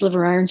think these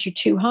liver irons are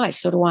too high.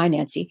 So do I,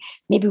 Nancy.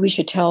 Maybe we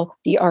should tell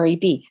the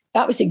REB.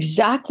 That was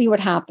exactly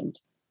what happened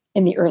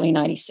in the early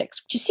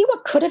 96. Do you see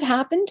what could have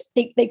happened?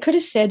 They could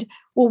have said,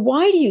 well,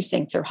 why do you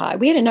think they're high?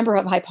 We had a number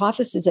of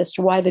hypotheses as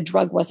to why the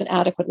drug wasn't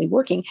adequately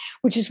working,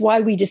 which is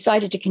why we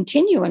decided to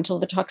continue until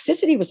the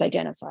toxicity was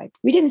identified.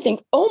 We didn't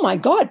think, oh my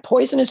God,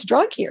 poisonous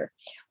drug here.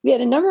 We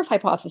had a number of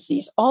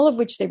hypotheses, all of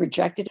which they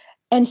rejected.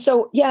 And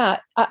so, yeah,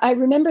 I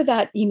remember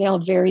that email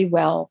very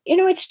well.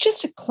 It's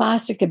just a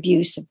classic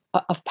abuse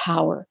of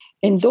power.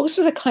 And those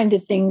were the kind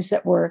of things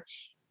that were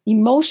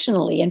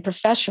emotionally and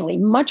professionally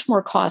much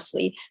more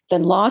costly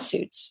than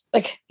lawsuits.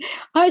 Like,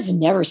 I was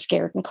never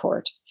scared in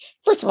court.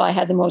 First of all, I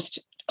had the most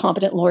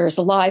competent lawyers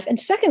alive. And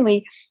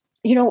secondly,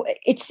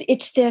 it's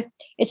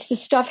the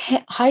stuff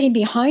hiding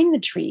behind the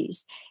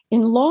trees.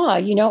 In law,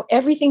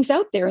 everything's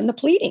out there in the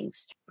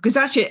pleadings. Because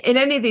actually, in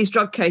any of these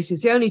drug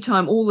cases, the only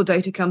time all the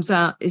data comes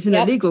out is in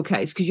a legal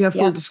case because you have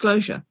full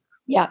disclosure.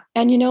 Yeah.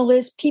 And,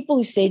 Liz, people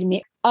who say to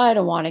me, I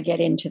don't want to get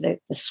into the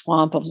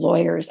swamp of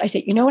lawyers. I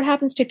say, what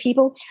happens to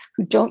people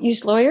who don't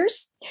use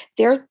lawyers?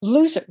 They're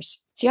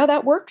losers. See how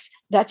that works?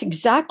 That's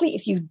exactly,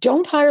 if you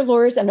don't hire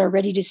lawyers and are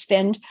ready to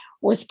spend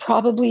what's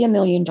probably $1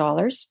 million,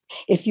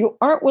 if you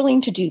aren't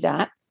willing to do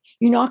that,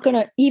 you're not going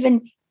to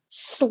even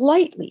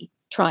slightly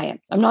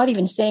triumph. I'm not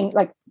even saying,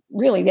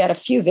 really, we had a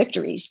few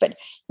victories, but,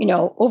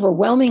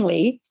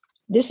 overwhelmingly,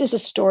 this is a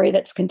story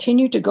that's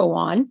continued to go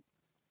on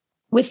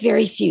with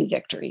very few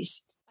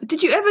victories.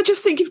 Did you ever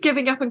just think of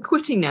giving up and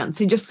quitting,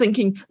 Nancy, just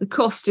thinking the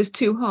cost is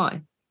too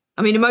high?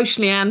 I mean,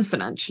 emotionally and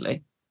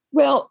financially.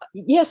 Well,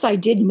 yes, I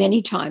did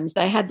many times.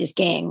 I had this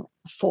gang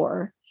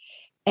for.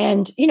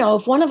 And,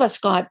 if one of us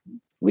got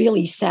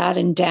really sad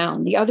and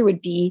down, the other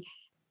would be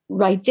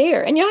right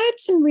there. And, I had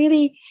some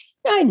really,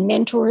 I had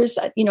mentors.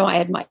 I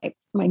had my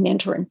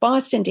mentor in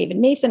Boston, David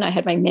Nathan. I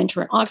had my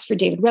mentor in Oxford,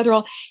 David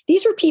Weatherall.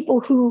 These were people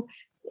who,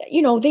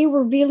 they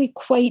were really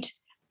quite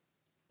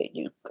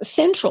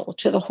central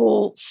to the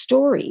whole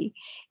story.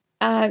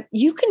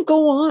 You can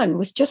go on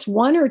with just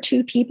one or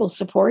two people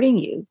supporting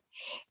you.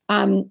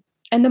 And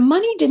the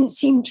money didn't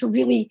seem to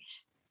really,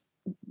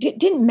 it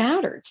didn't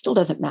matter. It still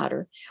doesn't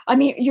matter. I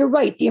mean, you're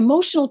right. The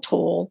emotional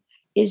toll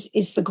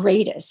is the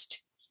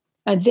greatest.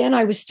 And then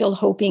I was still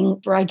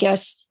hoping for, I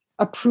guess,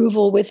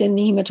 approval within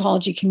the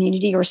hematology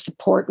community or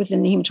support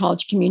within the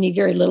hematology community,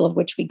 very little of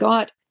which we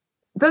got.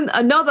 Then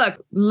another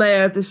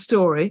layer of the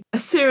story, a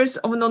series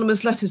of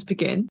anonymous letters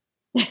begin,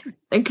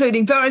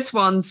 including various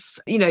ones,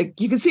 you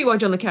can see why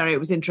John le Carré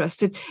was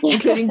interested,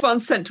 including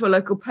ones sent to a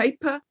local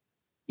paper.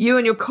 You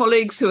and your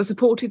colleagues who are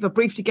supportive are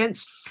briefed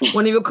against.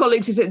 One of your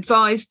colleagues is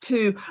advised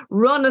to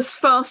run as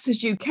fast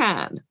as you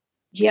can.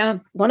 Yeah,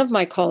 one of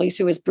my colleagues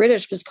who was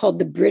British was called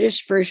the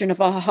British version of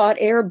a hot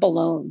air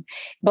balloon.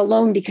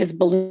 Balloon because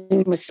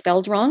balloon was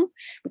spelled wrong.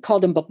 We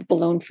called him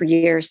balloon for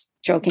years,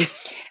 joking.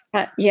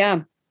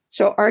 Yeah,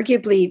 so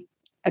arguably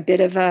a bit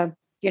of a,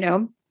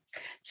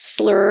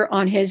 slur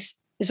on his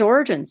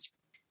origins.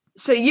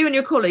 So you and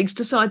your colleagues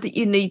decide that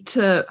you need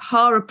to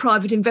hire a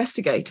private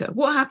investigator.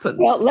 What happens?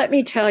 Well, let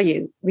me tell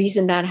you,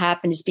 reason that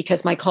happened is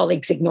because my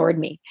colleagues ignored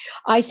me.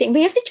 I think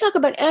we have to talk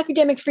about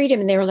academic freedom.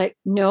 And they were like,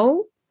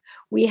 no,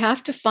 we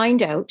have to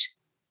find out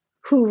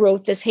who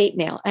wrote this hate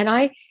mail. And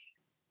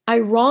I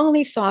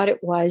wrongly thought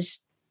it was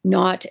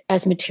not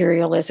as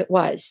material as it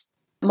was.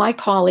 My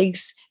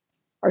colleagues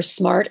are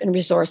smart and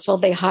resourceful.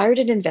 They hired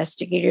an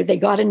investigator. They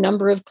got a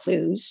number of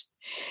clues.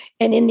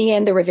 And in the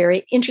end, there were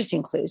very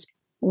interesting clues.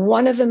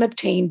 One of them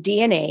obtained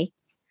DNA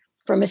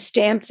from a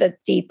stamp that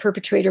the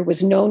perpetrator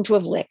was known to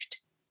have licked.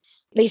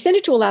 They sent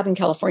it to a lab in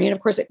California, and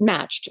of course it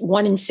matched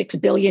 1 in 6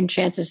 billion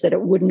chances that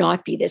it would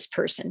not be this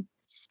person.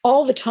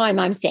 All the time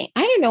I'm saying,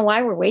 I don't know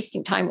why we're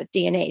wasting time with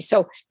DNA.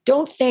 So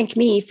don't thank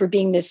me for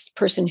being this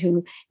person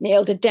who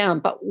nailed it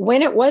down. But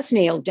when it was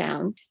nailed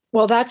down,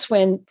 well, that's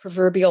when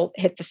proverbial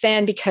hit the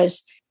fan,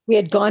 because we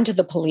had gone to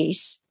the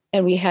police.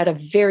 And we had a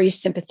very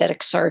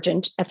sympathetic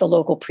sergeant at the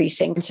local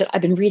precinct and said,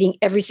 I've been reading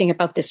everything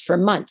about this for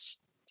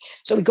months.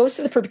 So he goes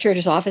to the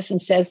perpetrator's office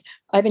and says,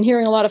 I've been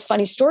hearing a lot of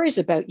funny stories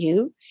about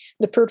you.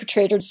 The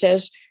perpetrator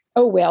says,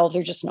 oh, well,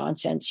 they're just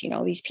nonsense,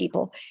 these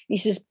people. He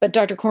says, but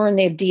Dr. Corrin,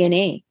 they have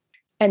DNA.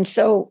 And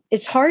so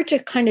it's hard to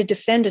kind of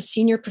defend a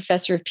senior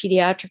professor of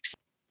pediatrics.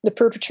 The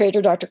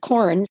perpetrator, Dr.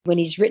 Corrin, when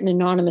he's written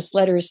anonymous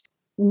letters,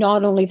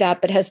 not only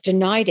that, but has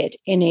denied it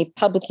in a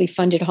publicly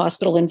funded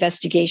hospital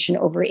investigation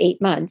over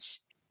 8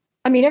 months.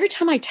 I mean, every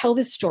time I tell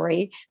this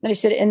story, then I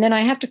said, and then I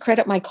have to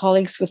credit my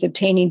colleagues with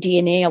obtaining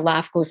DNA, a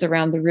laugh goes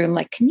around the room.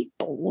 Like, can you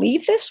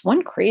believe this?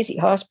 One crazy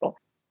hospital.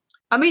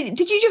 I mean,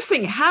 did you just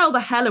think, how the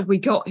hell have we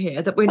got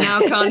here that we're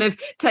now kind of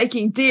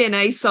taking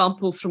DNA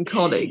samples from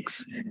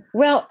colleagues?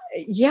 Well,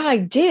 yeah, I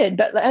did.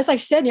 But as I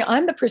said,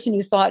 I'm the person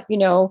who thought,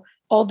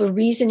 all the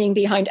reasoning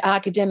behind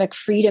academic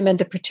freedom and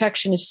the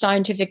protection of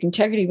scientific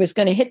integrity was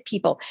going to hit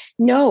people.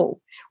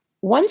 No,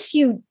 once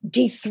you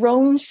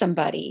dethrone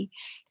somebody,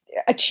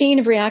 a chain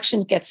of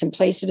reaction gets in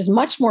place that is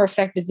much more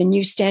effective than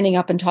you standing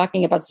up and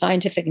talking about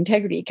scientific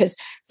integrity. Because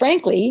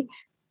frankly,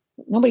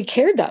 nobody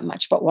cared that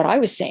much about what I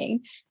was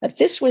saying. But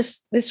this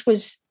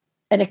was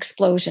an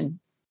explosion.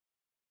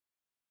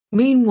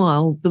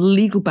 Meanwhile, the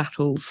legal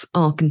battles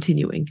are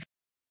continuing.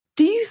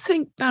 Do you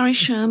think Barry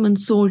Sherman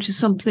saw it as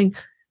something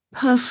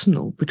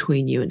personal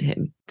between you and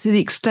him, to the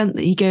extent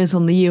that he goes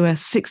on the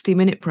US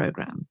 60-minute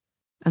program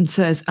and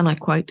says, and I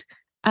quote,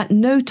 "At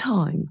no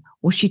time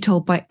was she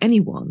told by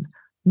anyone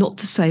not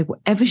to say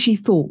whatever she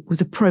thought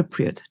was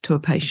appropriate to a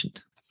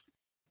patient"?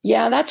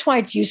 Yeah, that's why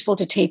it's useful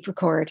to tape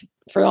record.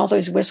 For all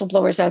those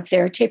whistleblowers out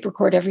there, tape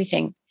record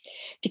everything.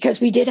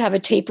 Because we did have a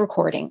tape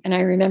recording. And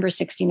I remember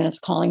 60 Minutes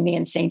calling me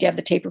and saying, do you have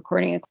the tape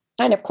recording?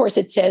 And of course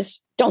it says,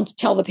 don't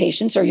tell the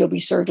patients or you'll be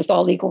served with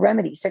all legal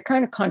remedies. It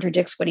kind of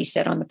contradicts what he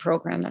said on the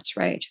program. That's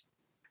right.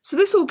 So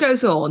this all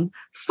goes on.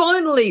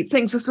 Finally,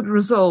 things are sort of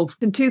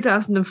resolved in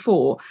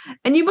 2004.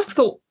 And you must have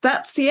thought,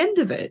 that's the end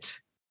of it.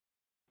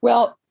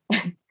 Well,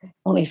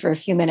 only for a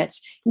few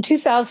minutes. In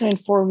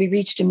 2004, we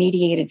reached a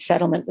mediated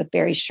settlement with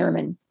Barry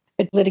Sherman.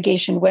 But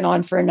litigation went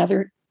on for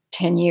another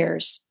 10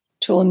 years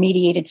till a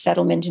mediated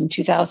settlement in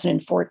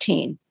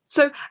 2014.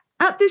 So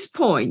at this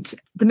point,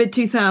 the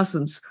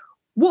mid-2000s,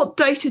 what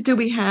data do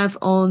we have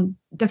on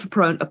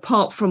deferoprone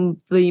apart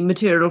from the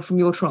material from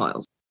your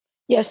trials?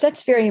 Yes,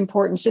 that's very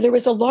important. So there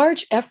was a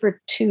large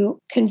effort to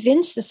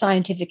convince the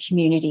scientific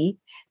community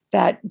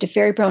that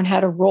deferoprone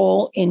had a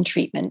role in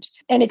treatment.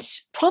 And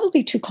it's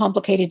probably too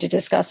complicated to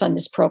discuss on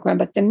this program,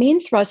 but the main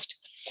thrust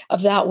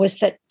of that was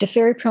that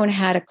deferoprone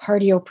had a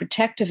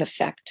cardioprotective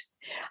effect,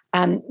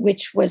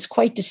 which was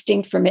quite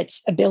distinct from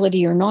its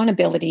ability or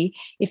non-ability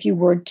if you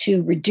were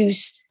to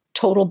reduce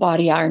total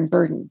body iron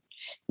burden.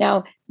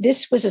 Now,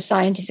 this was a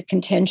scientific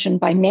contention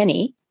by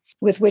many,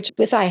 with which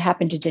I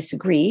happen to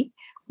disagree.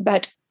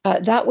 But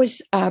that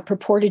was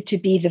purported to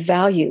be the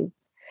value.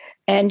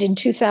 And in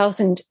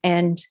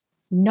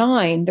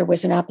 2009, there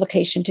was an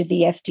application to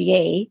the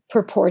FDA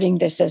purporting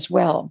this as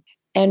well,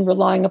 and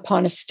relying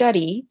upon a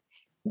study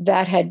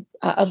that had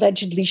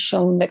allegedly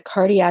shown that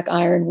cardiac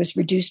iron was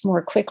reduced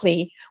more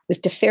quickly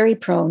with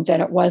deferiprone than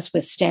it was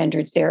with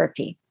standard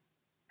therapy.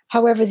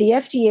 However, the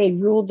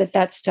FDA ruled that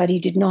that study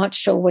did not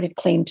show what it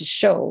claimed to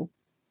show.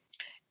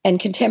 And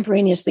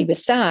contemporaneously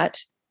with that,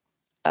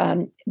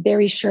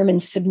 Barry Sherman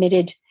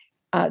submitted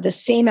the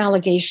same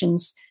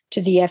allegations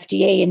to the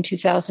FDA in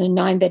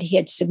 2009 that he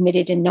had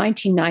submitted in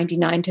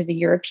 1999 to the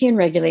European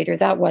regulator.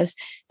 That was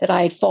that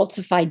I had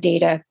falsified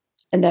data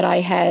and that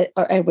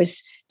I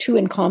was too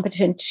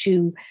incompetent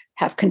to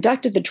have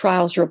conducted the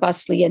trials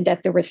robustly, and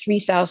that there were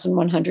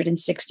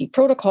 3,160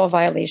 protocol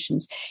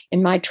violations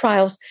in my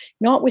trials,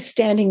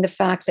 notwithstanding the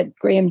fact that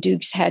Graham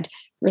Dukes had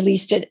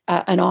released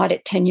an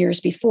audit 10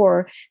 years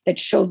before that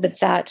showed that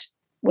that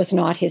was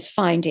not his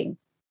finding.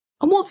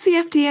 And what's the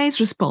FDA's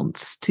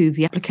response to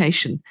the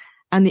application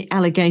and the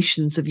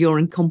allegations of your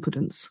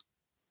incompetence?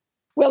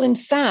 Well, in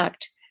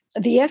fact,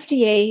 the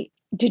FDA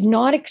did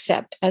not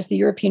accept, as the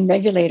European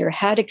regulator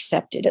had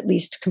accepted, at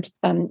least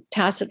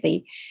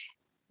tacitly.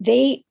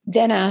 They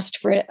then asked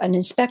for an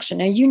inspection.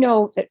 Now, you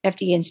know that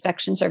FDA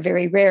inspections are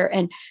very rare,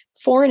 and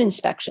foreign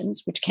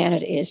inspections, which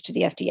Canada is to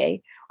the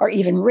FDA, are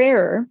even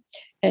rarer.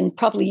 And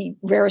probably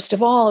rarest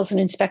of all is an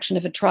inspection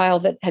of a trial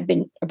that had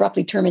been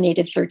abruptly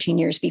terminated 13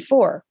 years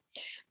before.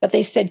 But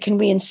they said, can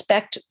we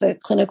inspect the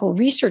clinical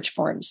research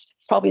forms?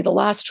 Probably the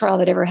last trial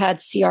that ever had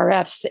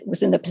CRFs that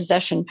was in the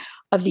possession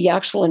of the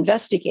actual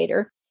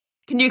investigator.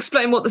 Can you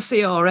explain what the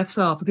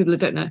CRFs are for people who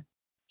don't know?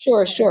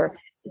 Sure.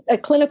 A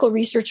clinical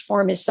research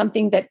form is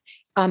something that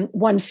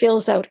one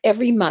fills out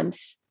every month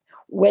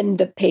when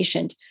the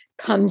patient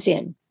comes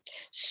in.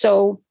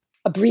 So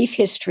a brief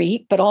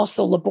history, but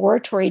also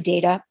laboratory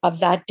data of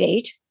that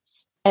date.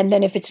 And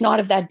then if it's not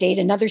of that date,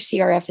 another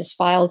CRF is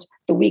filed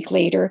the week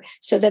later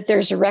so that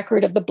there's a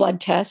record of the blood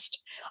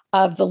test,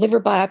 of the liver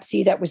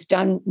biopsy that was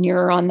done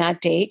nearer on that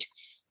date,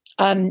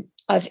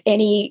 of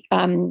any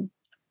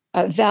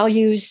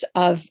values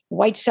of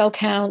white cell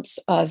counts,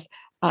 of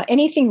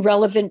anything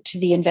relevant to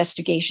the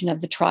investigation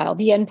of the trial,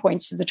 the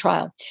endpoints of the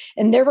trial.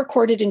 And they're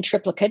recorded in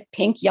triplicate,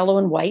 pink, yellow,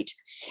 and white.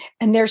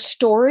 And they're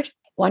stored.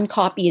 One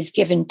copy is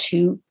given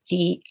to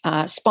the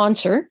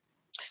sponsor,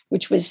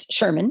 which was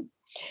Sherman.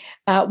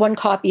 One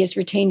copy is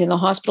retained in the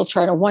hospital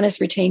chart, and one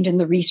is retained in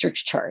the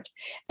research chart.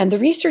 And the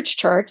research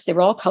charts, they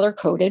were all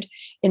color-coded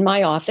in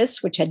my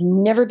office, which had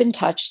never been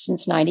touched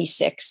since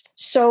 96.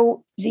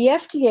 So the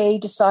FDA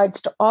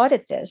decides to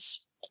audit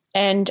this,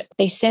 and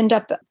they send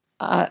up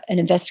an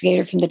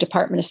investigator from the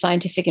Department of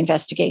Scientific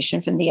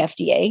Investigation from the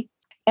FDA.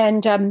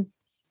 And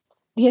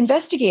the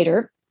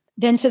investigator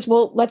then says,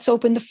 well, let's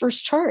open the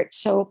first chart.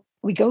 So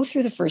we go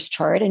through the first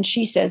chart, and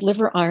she says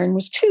liver iron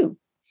was 2.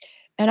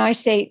 And I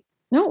say,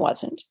 no, it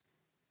wasn't.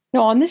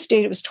 No, on this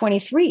date, it was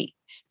 23.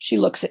 She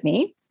looks at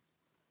me.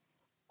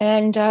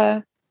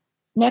 And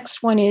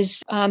next one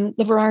is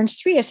liver iron's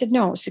 3. I said,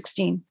 no, it was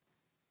 16.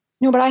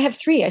 No, but I have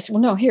 3. I said,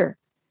 well, no, here,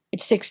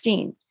 it's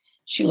 16.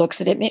 She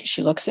looks at me.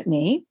 She looks at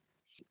me.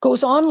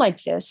 Goes on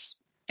like this.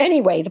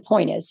 Anyway, the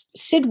point is,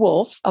 Sid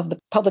Wolf of the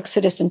Public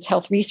Citizens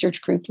Health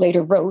Research Group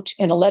later wrote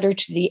in a letter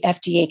to the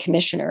FDA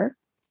commissioner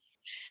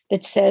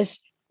that says,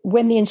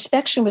 when the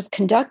inspection was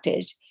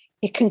conducted,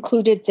 it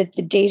concluded that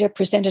the data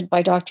presented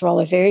by Dr.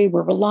 Oliveri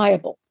were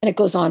reliable, and it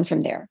goes on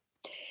from there.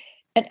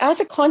 And as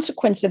a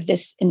consequence of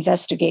this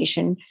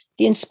investigation,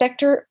 the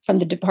inspector from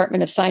the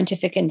Department of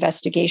Scientific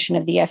Investigation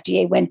of the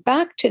FDA went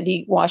back to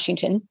the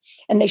Washington,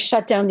 and they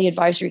shut down the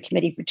advisory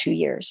committee for 2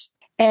 years.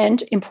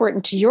 And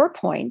important to your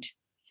point,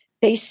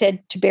 they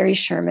said to Barry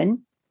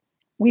Sherman,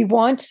 we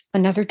want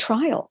another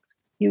trial.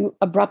 You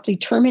abruptly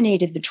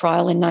terminated the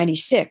trial in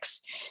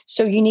 96,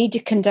 so you need to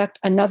conduct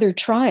another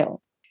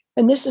trial.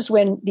 And this is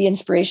when the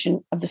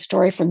inspiration of the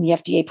story from the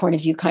FDA point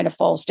of view kind of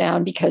falls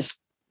down, because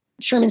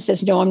Sherman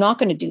says, no, I'm not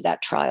going to do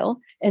that trial.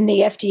 And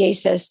the FDA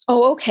says,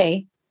 oh,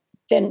 okay,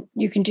 then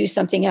you can do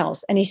something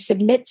else. And he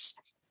submits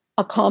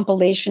a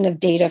compilation of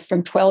data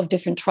from 12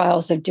 different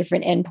trials of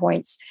different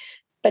endpoints,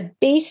 but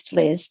based,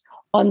 Liz,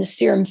 on the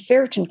serum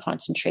ferritin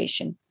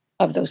concentration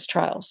of those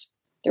trials.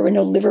 There were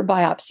no liver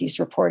biopsies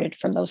reported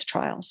from those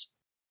trials.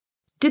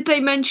 Did they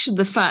mention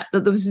the fact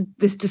that there was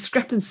this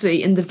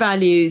discrepancy in the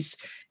values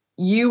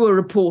you were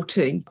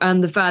reporting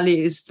and the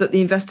values that the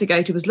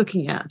investigator was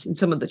looking at in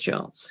some of the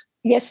charts?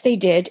 Yes, they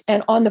did.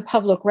 And on the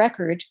public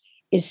record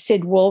is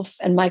Sid Wolf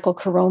and Michael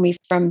Carré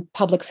from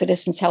Public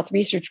Citizens Health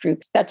Research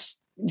Group.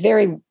 That's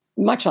very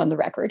much on the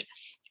record.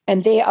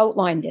 And they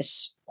outlined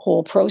this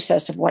whole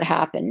process of what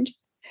happened.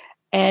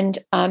 And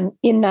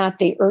in that,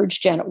 they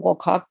urged Janet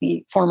Wolcock,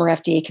 the former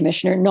FDA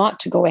commissioner, not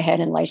to go ahead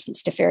and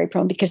license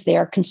deferiprone because they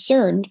are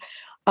concerned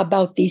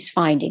about these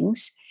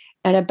findings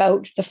and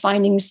about the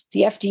findings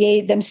the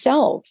FDA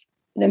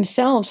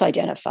themselves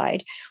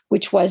identified,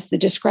 which was the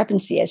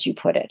discrepancy, as you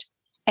put it.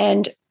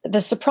 And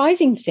the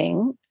surprising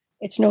thing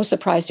it's no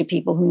surprise to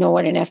people who know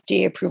what an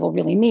FDA approval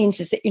really means,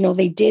 is that,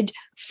 they did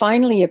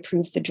finally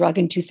approve the drug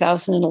in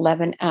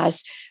 2011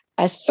 as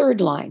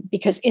third line,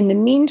 because in the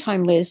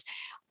meantime, Liz,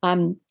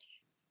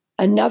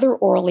 another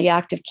orally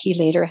active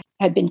chelator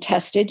had been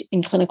tested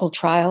in clinical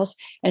trials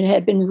and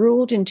had been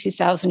ruled in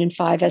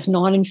 2005 as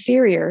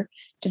non-inferior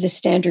to the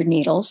standard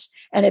needles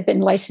and had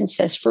been licensed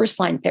as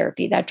first-line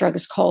therapy. That drug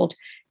is called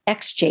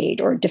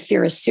Exjade or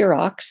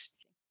Deferasirox.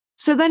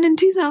 So then in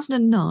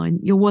 2009,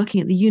 you're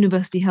working at the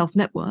University Health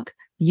Network,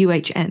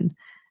 UHN,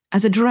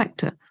 as a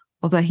director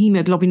of their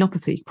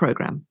hemoglobinopathy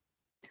program.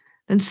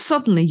 Then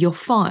suddenly you're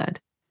fired.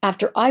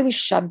 After I was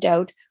shoved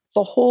out,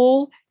 the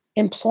whole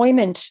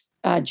employment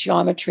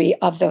geometry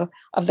of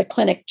the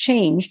clinic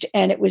changed,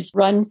 and it was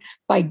run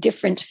by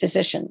different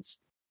physicians.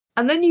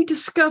 And then you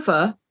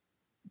discover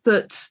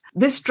that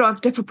this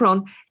drug,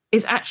 Defepron,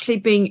 is actually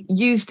being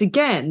used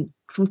again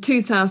from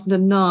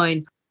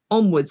 2009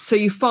 onwards. So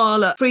you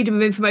file a Freedom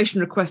of Information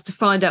request to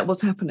find out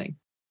what's happening.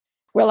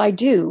 Well, I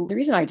do. The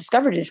reason I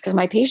discovered it is because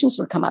my patients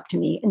would come up to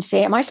me and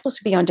say, am I supposed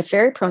to be on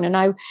Deferiprone? And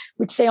I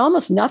would say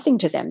almost nothing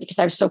to them because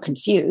I was so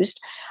confused.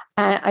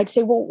 I'd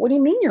say, well, what do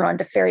you mean you're on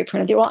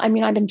Deferiprone? They, well, I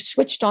mean, I've been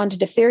switched on to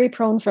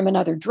Deferiprone from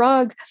another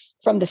drug,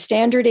 from the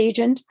standard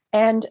agent.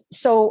 And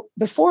so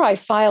before I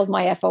filed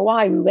my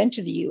FOI, we went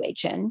to the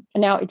UHN.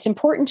 And now it's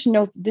important to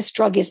note that this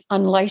drug is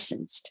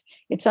unlicensed.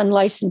 It's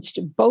unlicensed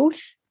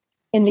both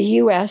in the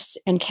US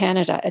and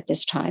Canada at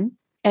this time.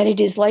 And it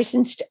is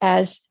licensed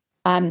as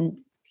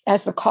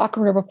the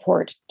Cochrane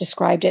report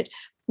described it,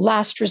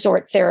 last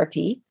resort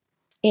therapy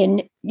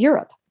in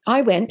Europe.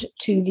 I went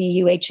to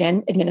the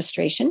UHN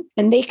administration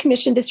and they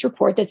commissioned this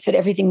report that said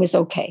everything was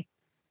okay,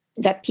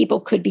 that people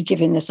could be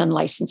given this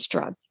unlicensed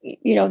drug.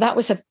 That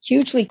was a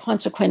hugely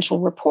consequential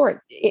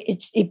report.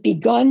 It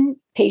begun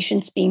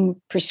patients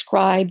being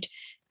prescribed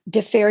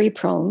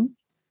Deferiprone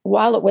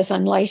while it was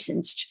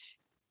unlicensed.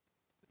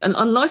 An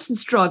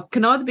unlicensed drug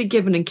can either be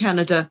given in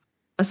Canada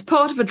as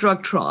part of a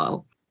drug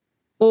trial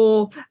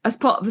or as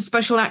part of a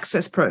special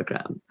access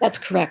program. That's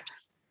correct.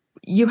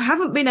 You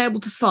haven't been able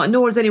to find,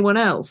 nor has anyone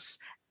else,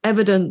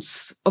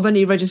 evidence of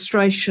any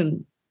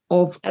registration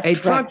of a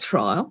drug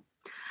trial.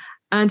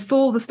 And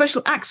for the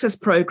special access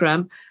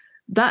program,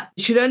 that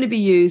should only be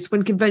used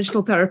when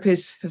conventional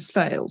therapies have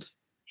failed.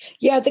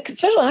 Yeah, the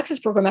special access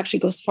program actually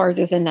goes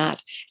farther than that.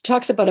 It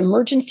talks about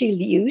emergency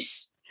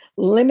use,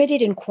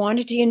 limited in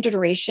quantity and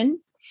duration.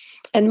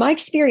 And my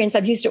experience,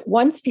 I've used it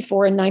once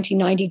before in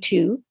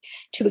 1992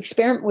 to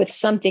experiment with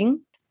something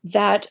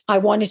that I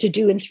wanted to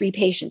do in 3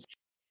 patients.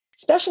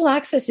 Special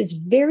access is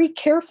very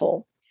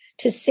careful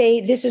to say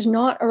this is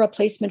not a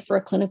replacement for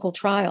a clinical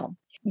trial.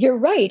 You're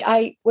right.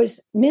 I was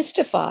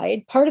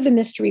mystified. Part of the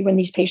mystery when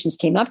these patients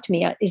came up to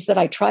me is that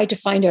I tried to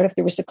find out if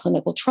there was a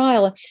clinical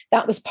trial.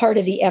 That was part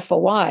of the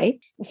FOI,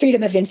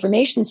 Freedom of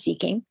Information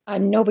Seeking.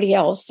 Nobody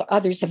else,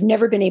 others have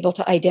never been able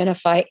to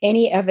identify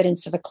any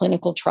evidence of a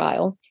clinical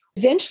trial.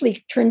 Eventually,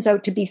 it turns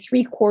out to be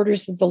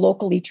 3/4 of the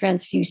locally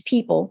transfused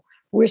people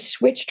were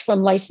switched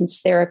from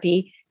licensed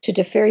therapy to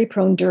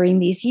Deferiprone during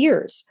these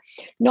years.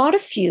 Not a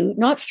few,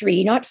 not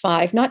 3, not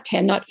 5, not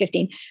 10, not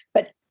 15,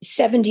 but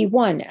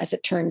 71, as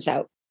it turns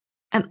out.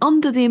 And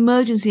under the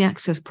Emergency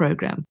Access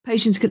Program,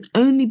 patients can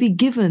only be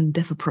given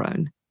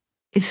Defepron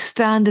if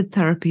standard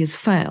therapy has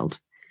failed.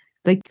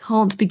 They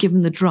can't be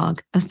given the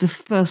drug as the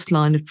first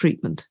line of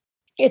treatment.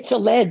 It's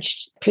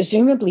alleged,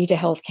 presumably to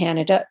Health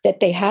Canada, that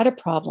they had a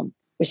problem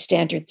with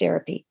standard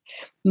therapy.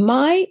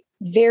 My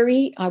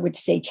very, I would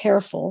say,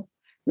 careful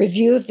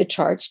review of the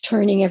charts,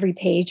 turning every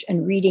page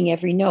and reading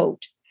every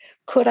note,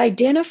 could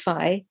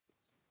identify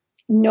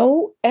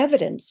no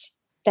evidence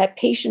that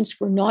patients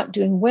were not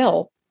doing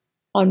well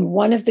on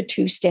one of the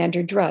 2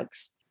 standard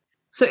drugs.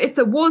 So if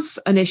there was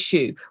an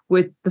issue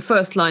with the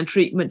first line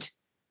treatment,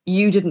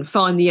 you didn't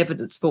find the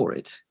evidence for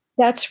it.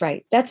 That's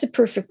right. That's a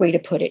perfect way to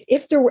put it.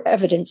 If there were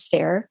evidence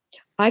there,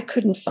 I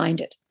couldn't find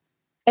it.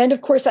 And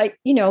of course,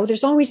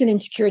 there's always an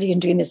insecurity in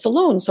doing this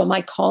alone. So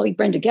my colleague,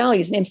 Brenda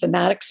Galley, is an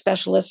informatics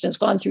specialist and has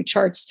gone through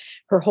charts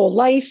her whole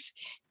life,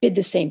 did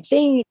the same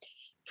thing,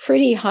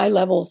 pretty high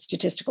level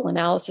statistical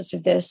analysis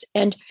of this.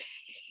 And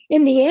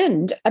in the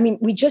end,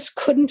 we just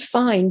couldn't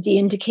find the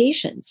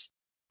indications.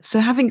 So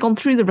having gone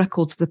through the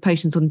records of the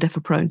patients on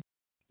Defepron,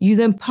 you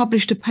then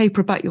published a paper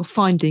about your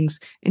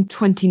findings in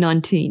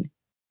 2019.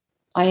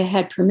 I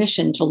had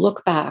permission to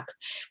look back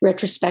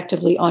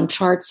retrospectively on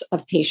charts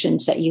of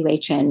patients at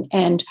UHN.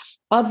 And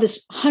of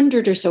this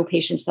 100 or so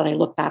patients that I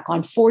look back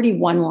on,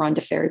 41 were on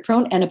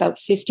Deferiprone and about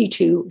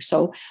 52 or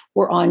so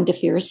were on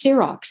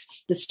Deferasirox,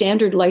 the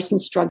standard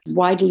licensed drug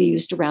widely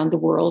used around the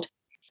world.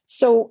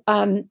 So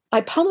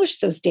I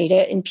published those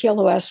data in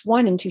PLOS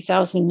 1 in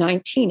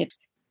 2019.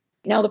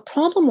 Now, the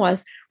problem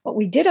was what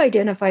we did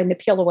identify in the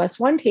PLOS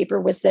 1 paper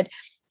was that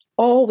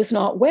all was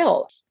not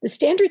well. The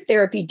standard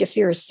therapy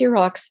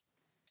Deferasirox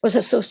was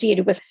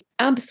associated with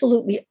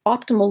absolutely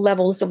optimal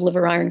levels of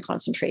liver iron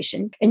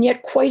concentration. And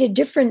yet quite a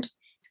different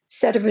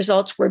set of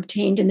results were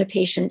obtained in the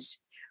patients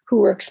who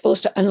were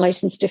exposed to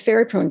unlicensed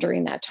Deferiprone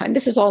during that time.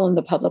 This is all in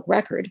the public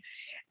record.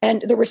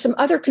 And there were some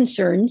other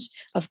concerns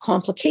of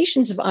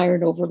complications of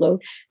iron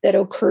overload that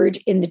occurred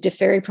in the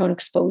diferriprone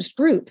exposed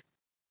group.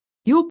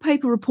 Your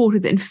paper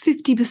reported that in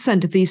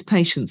 50% of these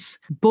patients,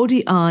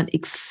 body iron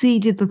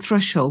exceeded the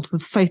threshold for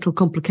fatal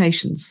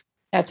complications.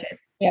 That's it.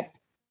 Yep.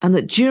 And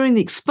that during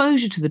the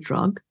exposure to the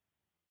drug,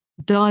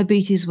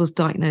 diabetes was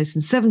diagnosed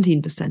in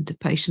 17% of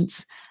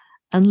patients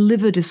and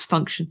liver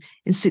dysfunction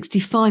in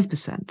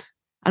 65%.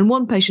 And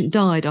one patient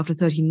died after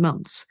 13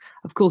 months.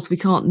 Of course, we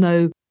can't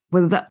know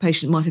whether that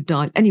patient might have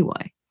died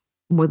anyway,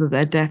 and whether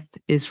their death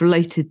is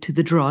related to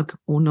the drug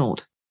or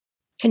not.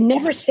 Can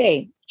never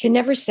say,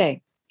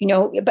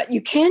 but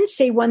you can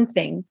say one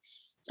thing,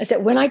 is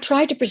that when I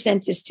tried to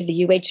present this to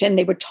the UHN,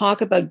 they would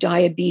talk about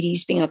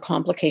diabetes being a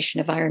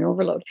complication of iron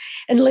overload.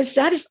 And Liz,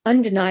 that is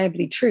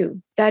undeniably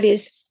true.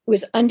 It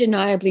was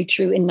undeniably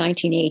true in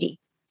 1980.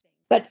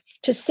 But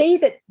to say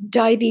that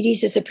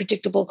diabetes is a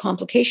predictable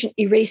complication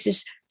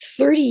erases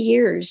 30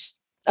 years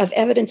of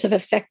evidence of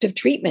effective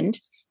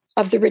treatment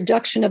of the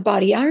reduction of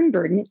body iron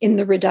burden in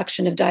the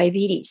reduction of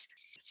diabetes.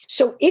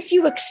 So if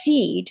you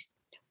exceed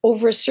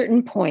over a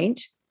certain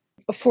point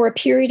for a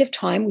period of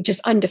time, which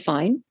is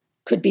undefined,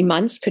 could be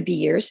months, could be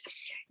years,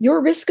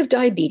 your risk of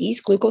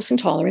diabetes, glucose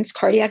intolerance,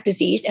 cardiac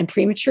disease, and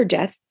premature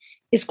death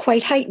is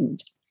quite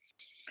heightened.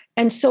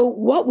 And so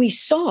what we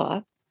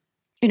saw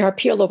in our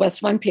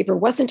PLOS1 paper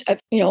wasn't a,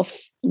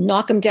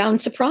 knock them down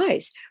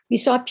surprise. We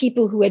saw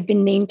people who had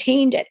been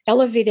maintained at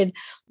elevated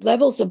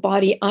levels of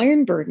body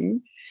iron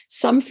burden,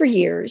 some for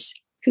years,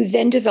 who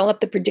then developed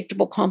the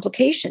predictable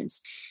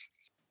complications.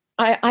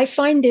 I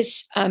find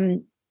this, I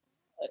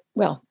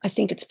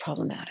think it's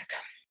problematic.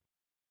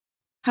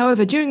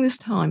 However, during this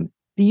time,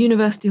 the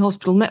University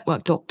Hospital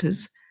Network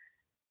doctors,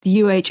 the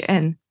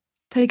UHN,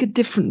 take a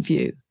different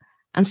view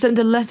and send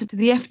a letter to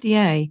the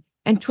FDA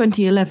in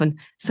 2011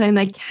 saying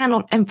they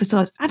cannot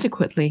emphasize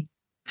adequately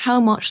how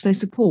much they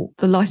support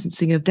the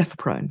licensing of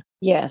deferprone.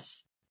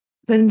 Yes.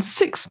 Then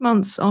 6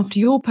 months after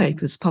your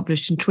papers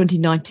published in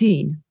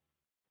 2019,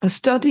 a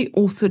study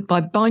authored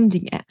by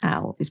Binding et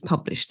al. Is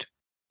published.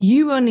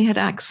 You only had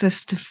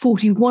access to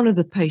 41 of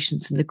the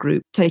patients in the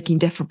group taking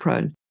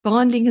deferprone.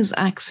 Binding has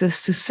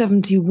access to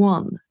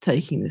 71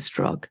 taking this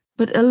drug.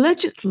 But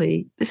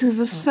allegedly, this is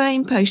the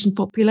same patient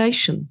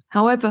population.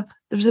 However,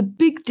 there's a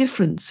big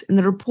difference in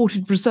the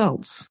reported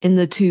results in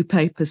the two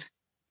papers.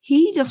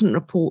 He doesn't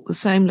report the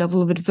same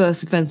level of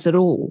adverse events at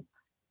all.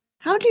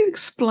 How do you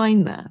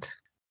explain that?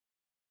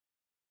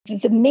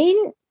 The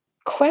main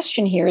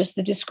question here is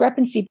the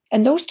discrepancy.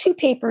 And those two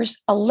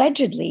papers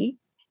allegedly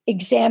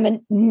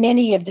examine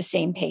many of the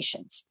same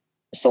patients.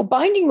 So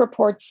Binding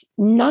reports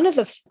none of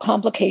the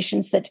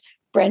complications that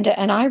Brenda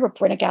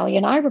Galli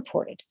and I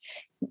reported.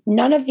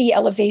 None of the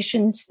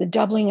elevations, the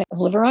doubling of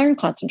liver iron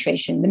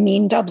concentration, the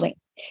mean doubling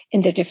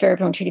in the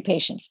diferriprone treated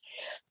patients,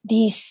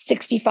 the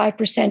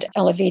 65%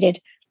 elevated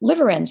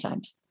liver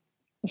enzymes,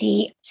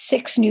 the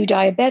 6 new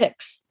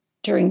diabetics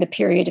during the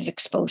period of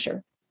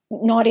exposure,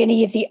 not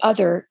any of the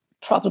other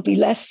probably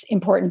less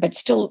important, but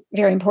still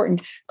very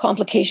important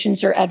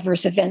complications or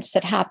adverse events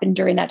that happened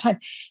during that time.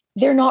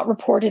 They're not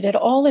reported at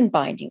all in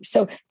Binding.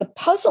 So the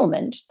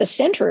puzzlement, the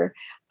center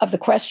of the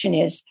question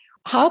is,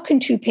 how can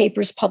two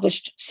papers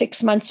published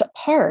 6 months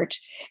apart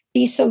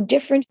be so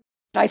different?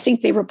 I think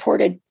they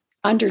reported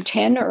under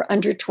 10 or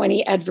under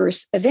 20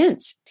 adverse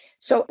events.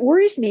 So it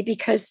worries me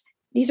because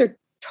these are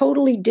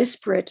totally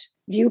disparate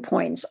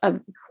viewpoints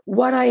of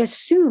what I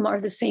assume are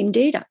the same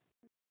data.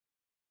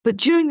 But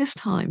during this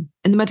time,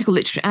 in the medical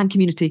literature and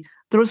community,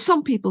 there are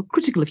some people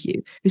critical of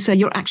you who say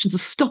your actions are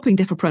stopping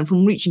deferprone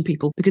from reaching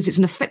people because it's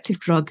an effective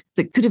drug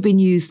that could have been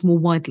used more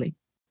widely.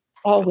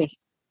 Always.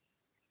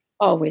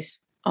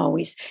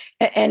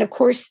 And of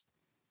course,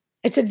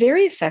 it's a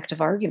very effective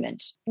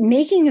argument.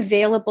 Making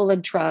available a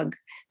drug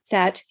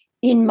that,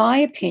 in my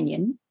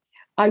opinion,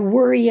 I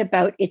worry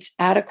about its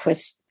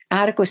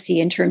adequacy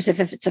in terms of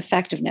its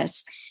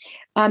effectiveness,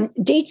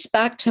 dates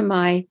back to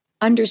my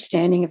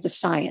understanding of the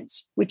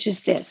science, which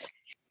is this.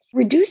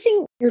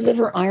 Reducing your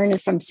liver iron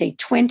from, say,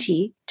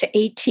 20 to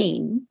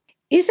 18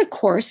 is, of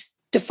course,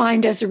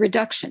 defined as a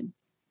reduction.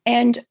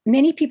 And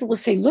many people will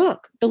say,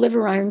 look, the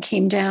liver iron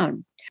came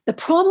down. The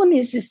problem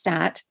is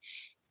that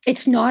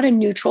it's not a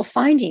neutral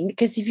finding,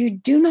 because if you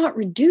do not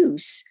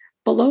reduce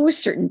below a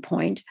certain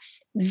point,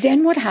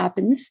 then what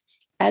happens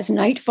as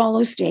night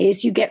follows day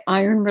is you get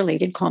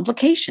iron-related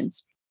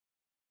complications.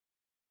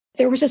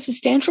 There was a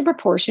substantial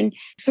proportion,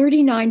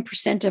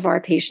 39% of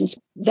our patients,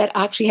 that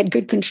actually had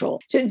good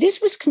control. So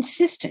this was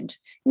consistent,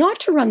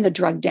 not to run the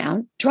drug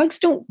down. Drugs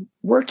don't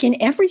work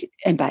in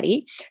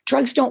everybody.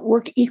 Drugs don't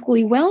work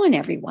equally well in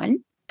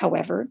everyone.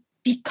 However,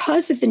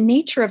 because of the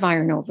nature of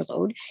iron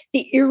overload,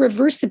 the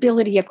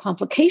irreversibility of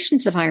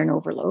complications of iron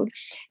overload,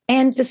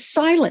 and the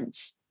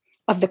silence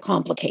of the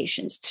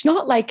complications. It's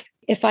not like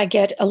if I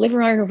get a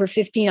liver iron over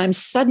 15, I'm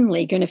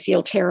suddenly going to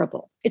feel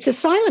terrible. It's a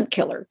silent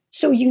killer.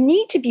 So you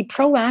need to be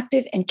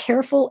proactive and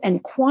careful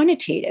and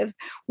quantitative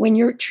when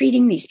you're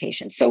treating these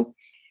patients. So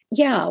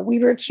yeah, we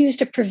were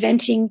accused of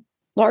preventing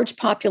large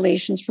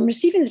populations from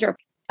receiving the drug.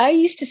 I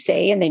used to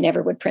say, and they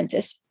never would print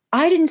this,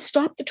 I didn't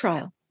stop the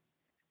trial.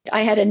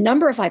 I had a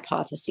number of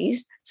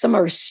hypotheses, some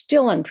are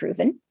still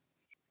unproven,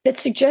 that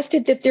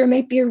suggested that there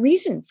might be a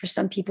reason for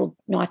some people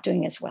not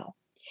doing as well.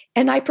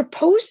 And I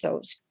proposed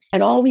those.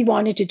 And all we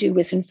wanted to do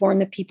was inform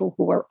the people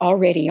who were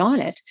already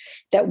on it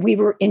that we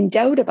were in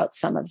doubt about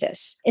some of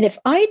this. And if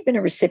I had been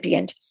a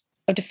recipient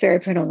of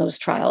deferiprone on those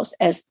trials,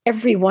 as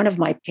every one of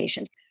my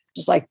patients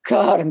was like,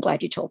 God, I'm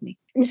glad you told me.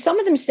 I mean, some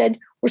of them said,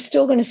 we're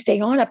still going to stay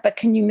on it, but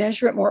can you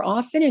measure it more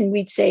often? And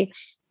we'd say,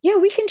 yeah,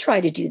 we can try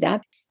to do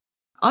that.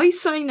 Are you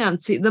saying,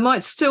 Nancy, there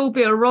might still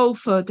be a role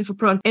for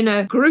deferiprone in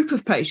a group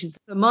of patients?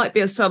 There might be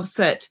a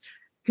subset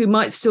who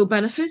might still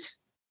benefit?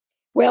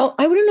 Well,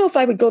 I wouldn't know if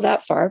I would go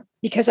that far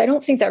because I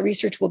don't think that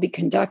research will be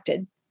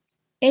conducted.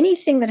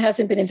 Anything that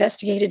hasn't been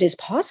investigated is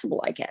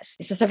possible, I guess.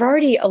 As I've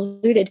already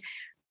alluded,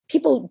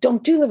 people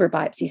don't do liver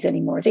biopsies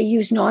anymore. They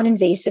use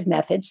non-invasive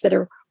methods that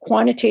are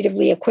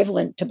quantitatively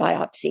equivalent to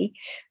biopsy,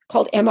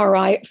 called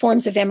MRI,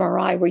 forms of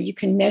MRI, where you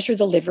can measure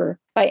the liver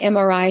by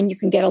MRI and you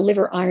can get a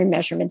liver iron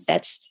measurement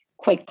that's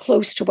quite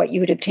close to what you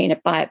would obtain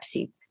at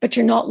biopsy, but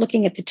you're not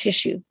looking at the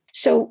tissue.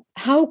 So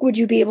how would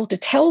you be able to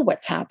tell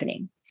what's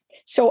happening?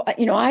 So,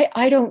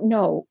 I don't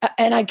know.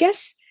 And I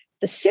guess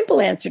the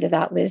simple answer to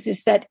that, Liz,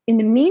 is that in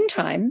the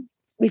meantime,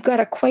 we've got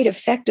a quite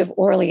effective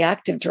orally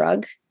active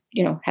drug,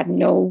 have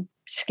no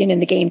skin in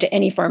the game to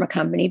any pharma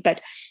company,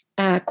 but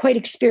quite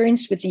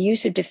experienced with the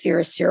use of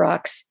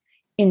Deferasirox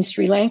in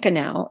Sri Lanka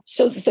now.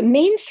 So the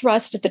main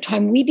thrust at the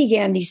time we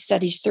began these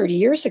studies 30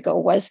 years ago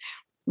was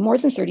more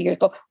than 30 years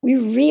ago, we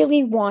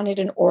really wanted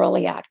an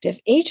orally active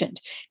agent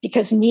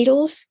because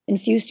needles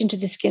infused into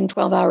the skin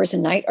 12 hours a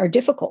night are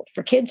difficult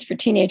for kids, for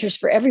teenagers,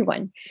 for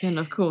everyone. And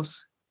of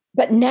course.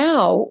 But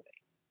now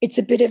it's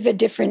a bit of a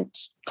different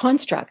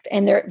construct,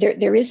 and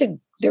there is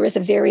a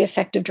very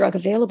effective drug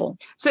available.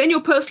 So in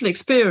your personal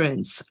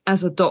experience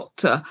as a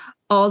doctor,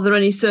 are there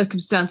any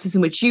circumstances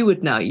in which you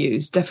would now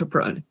use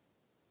deferiprone?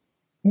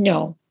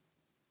 No.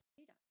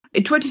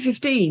 In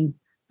 2015,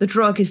 the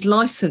drug is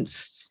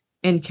licensed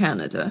in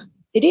Canada.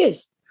 It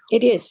is.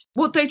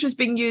 What data is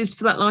being used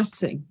for that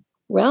licensing?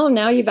 Well,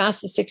 now you've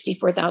asked the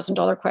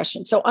 $64,000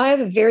 question. So I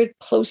have a very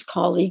close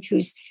colleague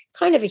who's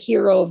kind of a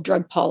hero of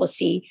drug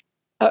policy,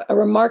 a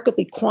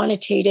remarkably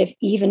quantitative,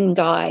 even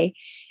guy,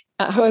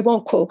 who I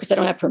won't quote because I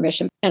don't have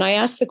permission. And I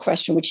asked the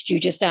question, which you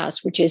just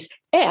asked, which is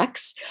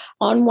X,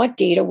 on what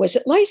data was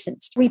it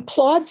licensed? We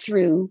plod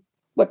through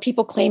what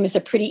people claim is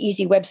a pretty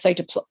easy website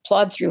to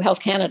plod through, Health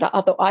Canada,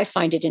 although I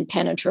find it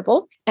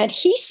impenetrable. And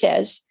he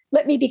says,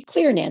 let me be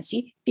clear,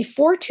 Nancy,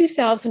 before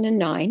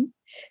 2009,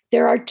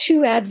 there are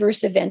 2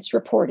 adverse events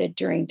reported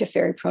during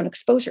deferiprone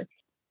exposure.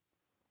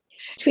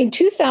 Between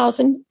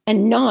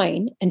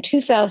 2009 and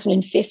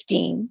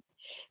 2015,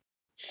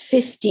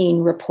 15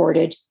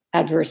 reported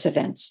adverse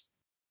events.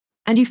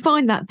 And you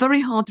find that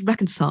very hard to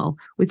reconcile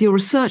with your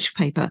research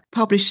paper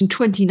published in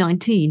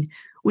 2019,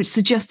 which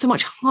suggests a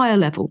much higher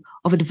level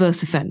of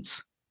adverse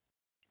events.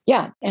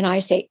 Yeah. And I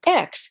say,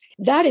 X,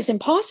 that is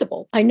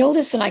impossible. I know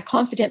this and I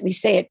confidently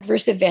say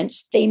adverse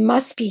events, they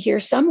must be here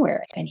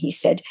somewhere. And he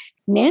said,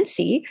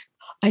 Nancy,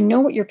 I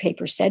know what your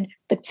paper said,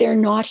 but they're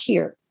not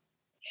here.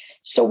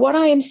 So what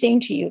I am saying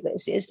to you,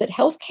 Liz, is that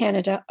Health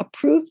Canada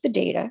approved the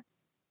data,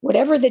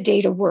 whatever the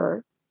data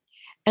were,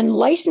 and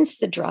licensed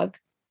the drug,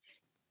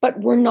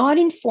 but were not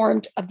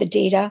informed of the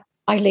data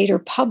I later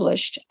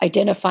published,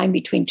 identifying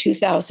between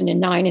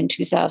 2009 and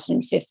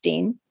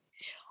 2015.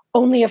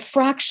 Only a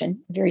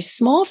fraction, a very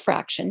small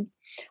fraction,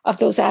 of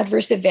those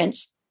adverse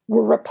events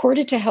were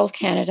reported to Health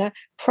Canada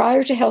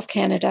prior to Health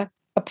Canada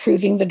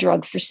approving the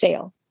drug for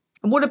sale.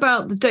 And what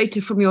about the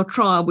data from your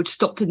trial, which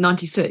stopped at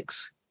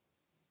 96?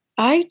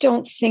 I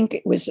don't think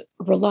it was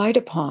relied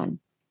upon.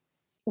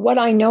 What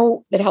I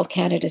know that Health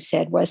Canada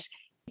said was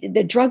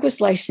the drug was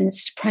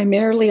licensed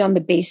primarily on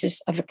the basis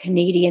of a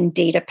Canadian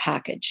data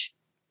package.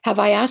 Have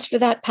I asked for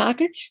that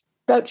package?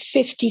 About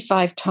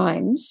 55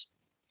 times.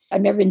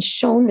 I've never been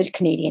shown the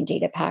Canadian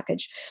data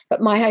package, but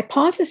my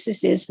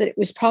hypothesis is that it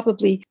was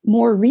probably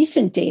more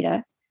recent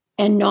data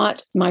and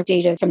not my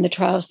data from the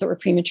trials that were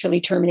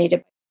prematurely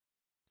terminated.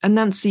 And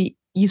Nancy,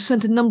 you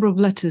sent a number of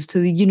letters to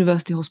the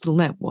University Hospital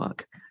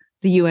Network,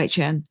 the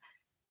UHN,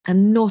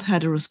 and not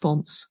had a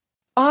response.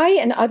 I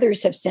and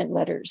others have sent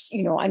letters,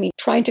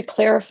 trying to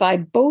clarify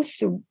both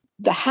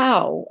the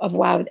how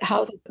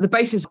the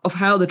basis of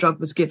how the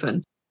drug was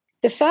given.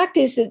 The fact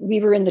is that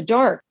we were in the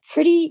dark,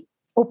 pretty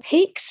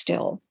opaque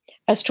still,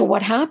 as to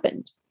what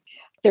happened.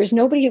 There's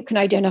nobody who can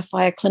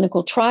identify a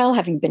clinical trial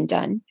having been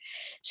done.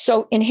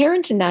 So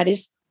inherent in that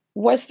is,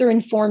 was there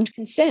informed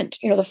consent?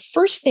 The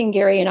first thing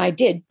Gary and I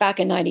did back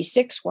in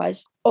 96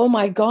 was, oh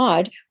my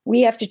God,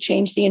 we have to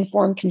change the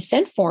informed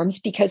consent forms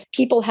because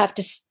people have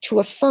to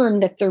affirm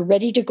that they're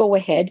ready to go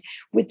ahead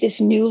with this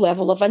new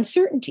level of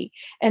uncertainty.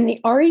 And the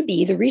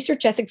REB, the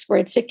Research Ethics Board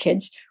at Sick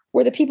Kids,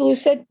 were the people who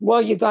said,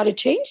 well, you got to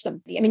change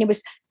them. It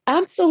was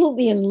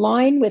absolutely in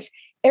line with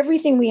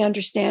everything we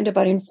understand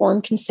about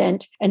informed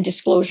consent and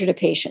disclosure to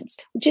patients,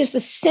 which is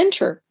the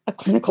center of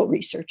clinical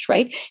research,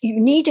 right? You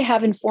need to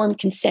have informed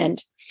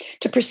consent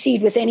to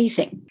proceed with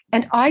anything.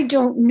 And I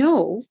don't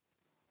know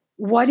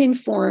what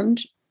informed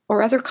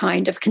or other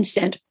kind of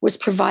consent was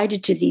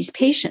provided to these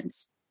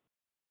patients.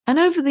 And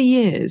over the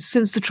years,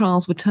 since the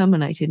trials were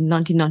terminated in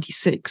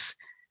 1996,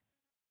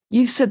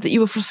 you've said that you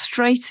were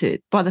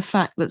frustrated by the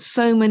fact that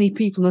so many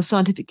people in the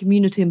scientific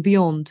community and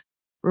beyond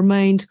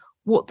remained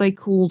what they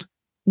called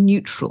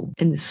neutral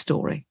in this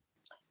story.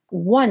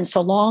 Once,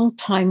 a long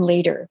time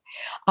later,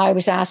 I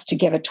was asked to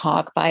give a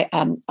talk by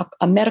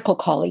a medical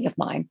colleague of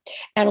mine,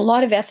 and a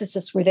lot of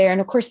ethicists were there.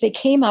 And of course, they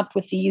came up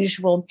with the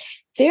usual,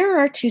 there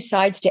are two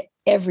sides to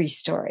every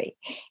story.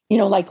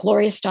 Like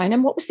Gloria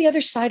Steinem, what was the other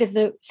side of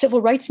the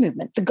civil rights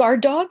movement? The guard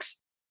dogs?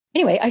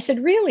 Anyway, I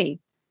said, really?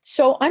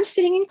 So I'm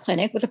sitting in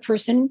clinic with a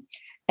person,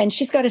 and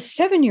she's got a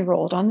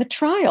 7-year-old on the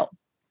trial.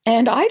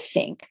 And I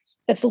think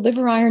that the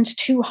liver iron's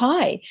too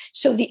high.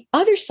 So the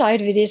other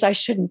side of it is I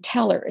shouldn't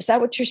tell her. Is that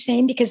what you're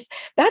saying? Because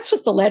that's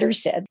what the letter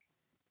said.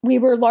 We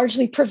were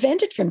largely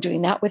prevented from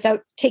doing that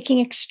without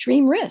taking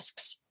extreme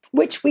risks,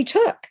 which we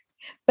took.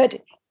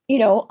 But,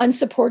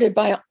 unsupported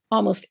by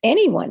almost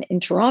anyone in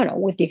Toronto,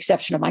 with the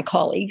exception of my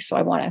colleagues. So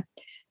I want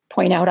to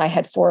point out I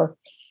had 4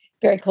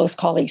 very close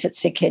colleagues at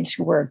Sick Kids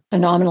who were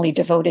phenomenally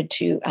devoted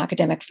to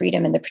academic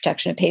freedom and the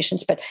protection of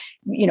patients. But,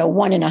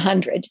 1 in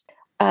 100.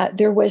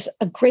 There was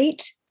a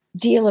great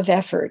deal of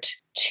effort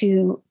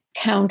to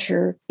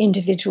counter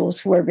individuals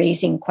who are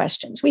raising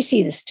questions. We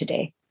see this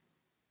today.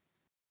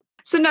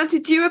 So, Nancy,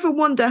 do you ever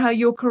wonder how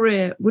your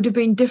career would have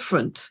been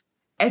different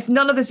if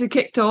none of this had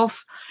kicked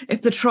off,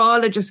 if the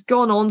trial had just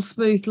gone on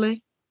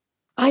smoothly?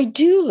 I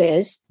do,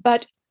 Liz,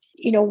 but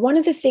one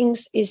of the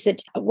things is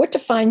that what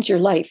defines your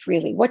life,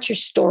 really? What's your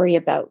story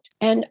about?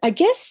 And I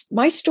guess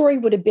my story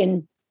would have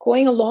been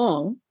going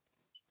along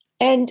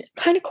and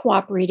kind of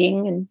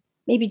cooperating and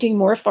maybe doing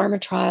more pharma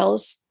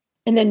trials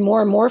and then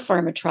more and more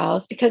pharma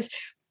trials, because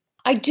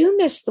I do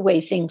miss the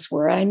way things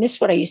were. I miss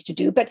what I used to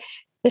do. But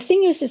the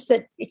thing is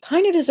that it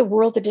kind of is a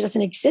world that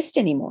doesn't exist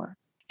anymore.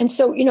 And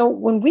so,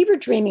 when we were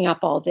dreaming up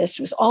all this,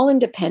 it was all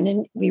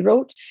independent. We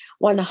wrote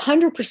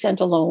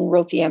 100% alone,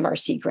 wrote the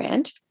MRC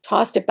grant,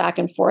 tossed it back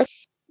and forth.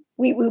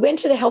 We went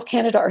to the Health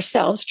Canada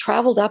ourselves,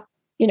 traveled up,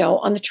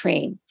 on the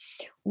train.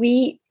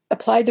 We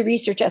applied the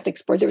Research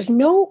Ethics Board. There was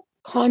no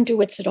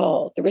conduits at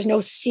all. There was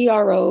no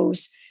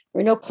CROs. There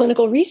were no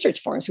clinical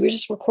research forums. We were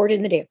just recorded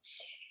in the day.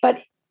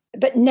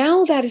 But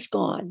now that is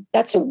gone.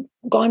 That's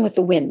gone with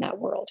the wind, that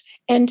world.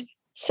 And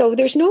so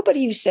there's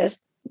nobody who says,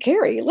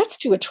 Carré, let's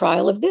do a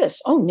trial of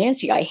this. Oh,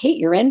 Nancy, I hate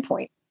your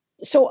endpoint.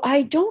 So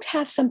I don't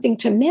have something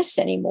to miss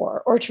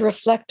anymore or to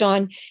reflect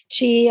on,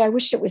 gee, I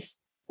wish it was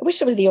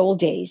the old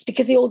days,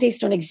 because the old days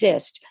don't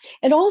exist.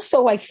 And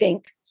also,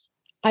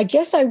 I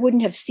guess I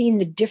wouldn't have seen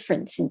the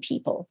difference in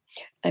people.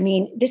 I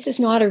mean, this is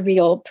not a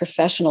real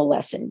professional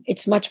lesson.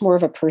 It's much more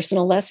of a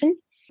personal lesson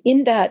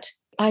in that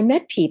I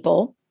met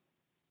people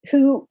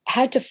who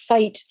had to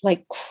fight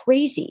like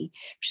crazy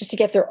just to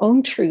get their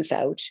own truth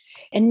out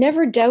and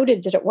never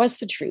doubted that it was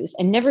the truth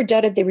and never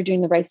doubted they were doing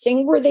the right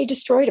thing. Were they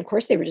destroyed? Of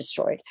course they were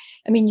destroyed.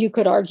 I mean, you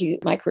could argue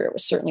my career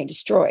was certainly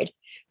destroyed.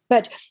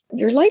 But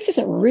your life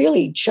isn't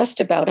really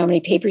just about how many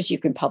papers you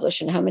can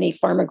publish and how many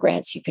pharma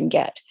grants you can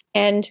get.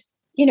 And,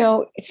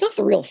 it's not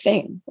the real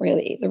thing,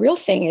 really. The real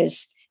thing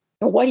is,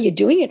 what are you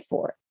doing it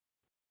for?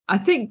 I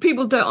think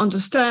people don't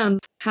understand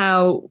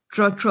how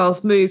drug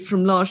trials moved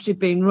from largely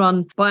being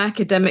run by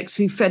academics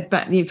who fed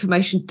back the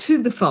information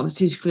to the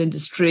pharmaceutical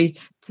industry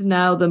to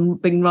now them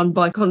being run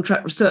by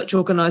contract research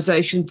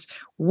organisations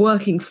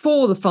working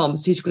for the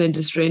pharmaceutical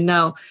industry. And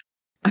now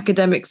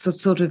academics are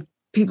sort of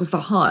people for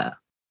hire.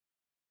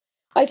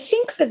 I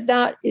think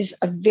that is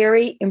a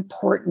very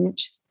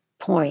important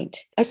point.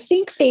 I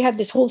think they have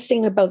this whole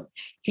thing about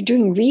you're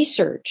doing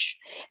research.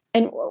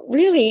 And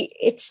really,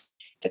 it's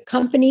the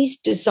companies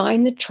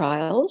design the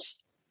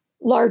trials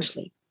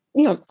largely.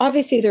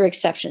 Obviously there are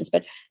exceptions,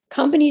 but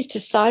companies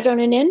decide on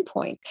an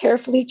endpoint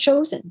carefully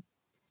chosen.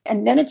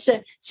 And then it's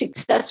a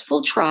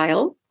successful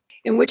trial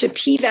in which a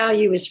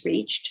p-value is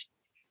reached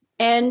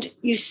and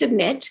you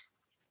submit.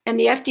 And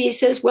the FDA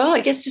says, well,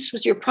 I guess this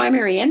was your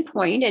primary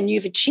endpoint and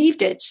you've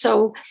achieved it.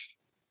 So,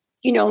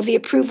 the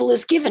approval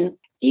is given.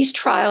 These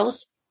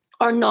trials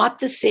are not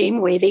the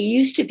same way they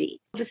used to be.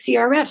 The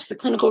CRFs, the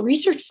clinical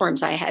research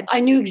forms I had, I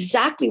knew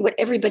exactly what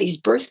everybody's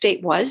birth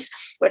date was,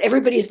 what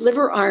everybody's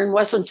liver iron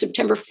was on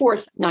September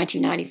 4th,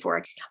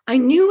 1994. I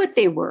knew what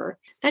they were.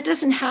 That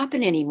doesn't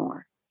happen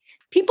anymore.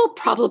 People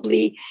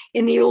probably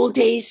in the old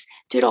days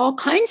did all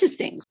kinds of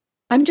things.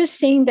 I'm just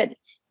saying that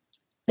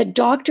the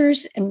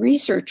doctors and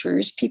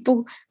researchers,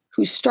 people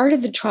who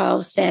started the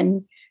trials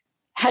then,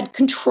 had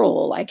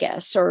control, I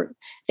guess, or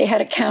they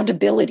had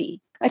accountability.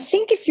 I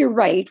think if you're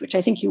right, which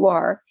I think you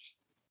are,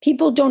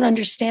 people don't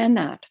understand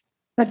that,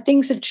 but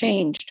things have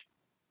changed.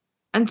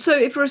 And so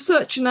if a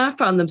researcher now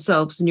found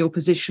themselves in your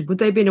position, would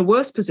they be in a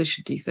worse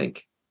position, do you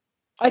think?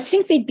 I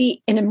think they'd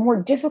be in a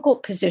more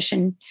difficult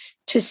position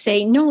to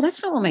say, no,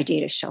 that's not what my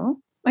data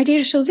show. My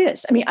data show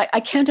this. I mean, I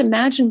can't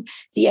imagine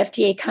the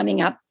FDA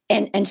coming up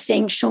and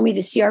saying, show me the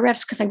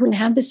CRFs, because I wouldn't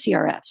have the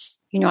CRFs,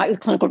 with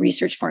clinical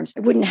research forms. I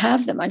wouldn't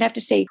have them. I'd have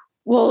to say,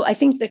 well, I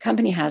think the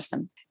company has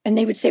them. And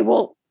they would say,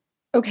 well,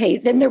 okay,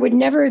 then there would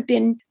never have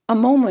been a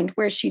moment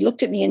where she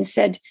looked at me and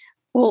said,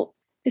 well,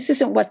 this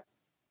isn't what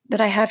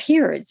that I have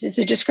here. There's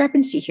a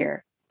discrepancy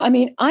here. I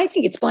mean, I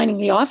think it's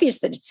blindingly obvious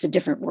that it's a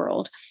different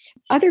world.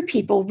 Other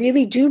people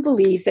really do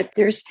believe that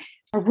there's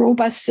a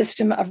robust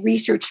system of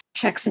research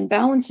checks and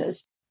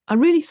balances. I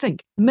really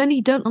think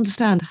many don't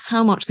understand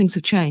how much things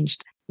have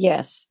changed.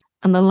 Yes.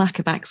 And the lack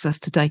of access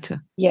to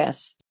data.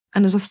 Yes.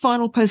 And as a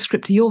final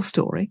postscript to your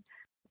story,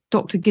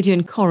 Dr.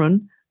 Gideon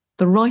Corran,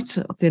 the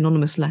writer of the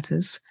anonymous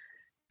letters,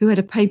 who had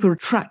a paper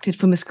retracted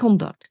for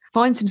misconduct,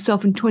 finds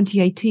himself in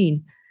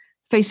 2018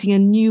 facing a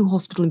new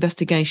hospital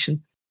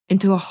investigation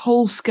into a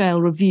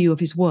whole-scale review of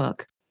his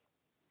work.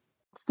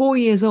 4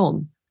 years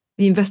on,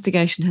 the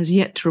investigation has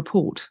yet to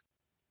report,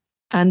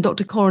 and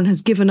Dr. Corran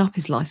has given up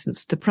his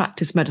licence to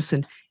practice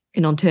medicine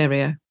in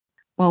Ontario,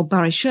 while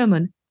Barry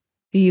Sherman,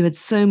 who you had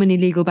so many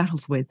legal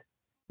battles with,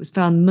 was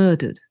found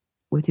murdered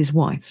with his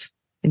wife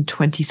in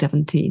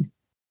 2017.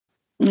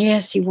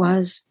 Yes, he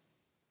was.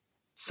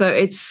 So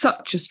it's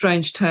such a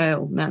strange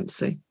tale,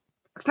 Nancy.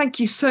 Thank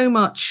you so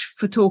much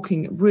for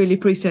talking. Really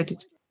appreciate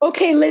it.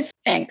 Okay, Liz,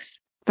 thanks.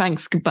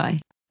 Thanks, goodbye.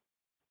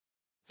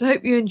 So I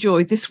hope you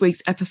enjoyed this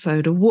week's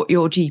episode of What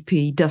Your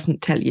GP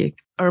Doesn't Tell You.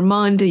 A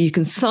reminder, you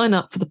can sign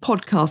up for the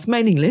podcast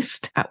mailing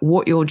list at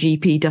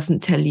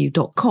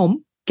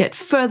whatyourgpdoesn'ttellyu.com, get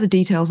further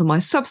details on my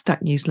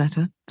Substack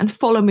newsletter, and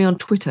follow me on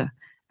Twitter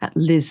at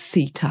Liz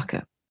C.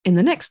 Tucker. In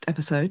the next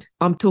episode,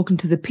 I'm talking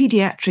to the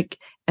paediatric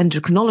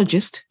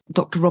endocrinologist,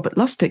 Dr. Robert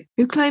Lustig,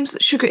 who claims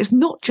that sugar is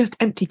not just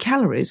empty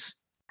calories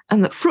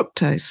and that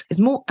fructose is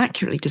more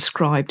accurately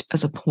described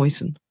as a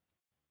poison.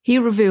 He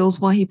reveals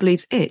why he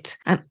believes it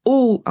and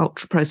all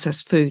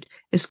ultra-processed food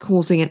is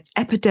causing an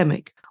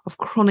epidemic of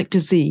chronic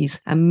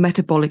disease and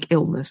metabolic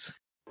illness.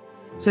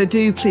 So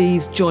do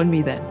please join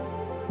me then.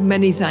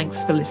 Many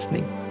thanks for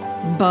listening.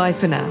 Bye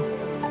for now.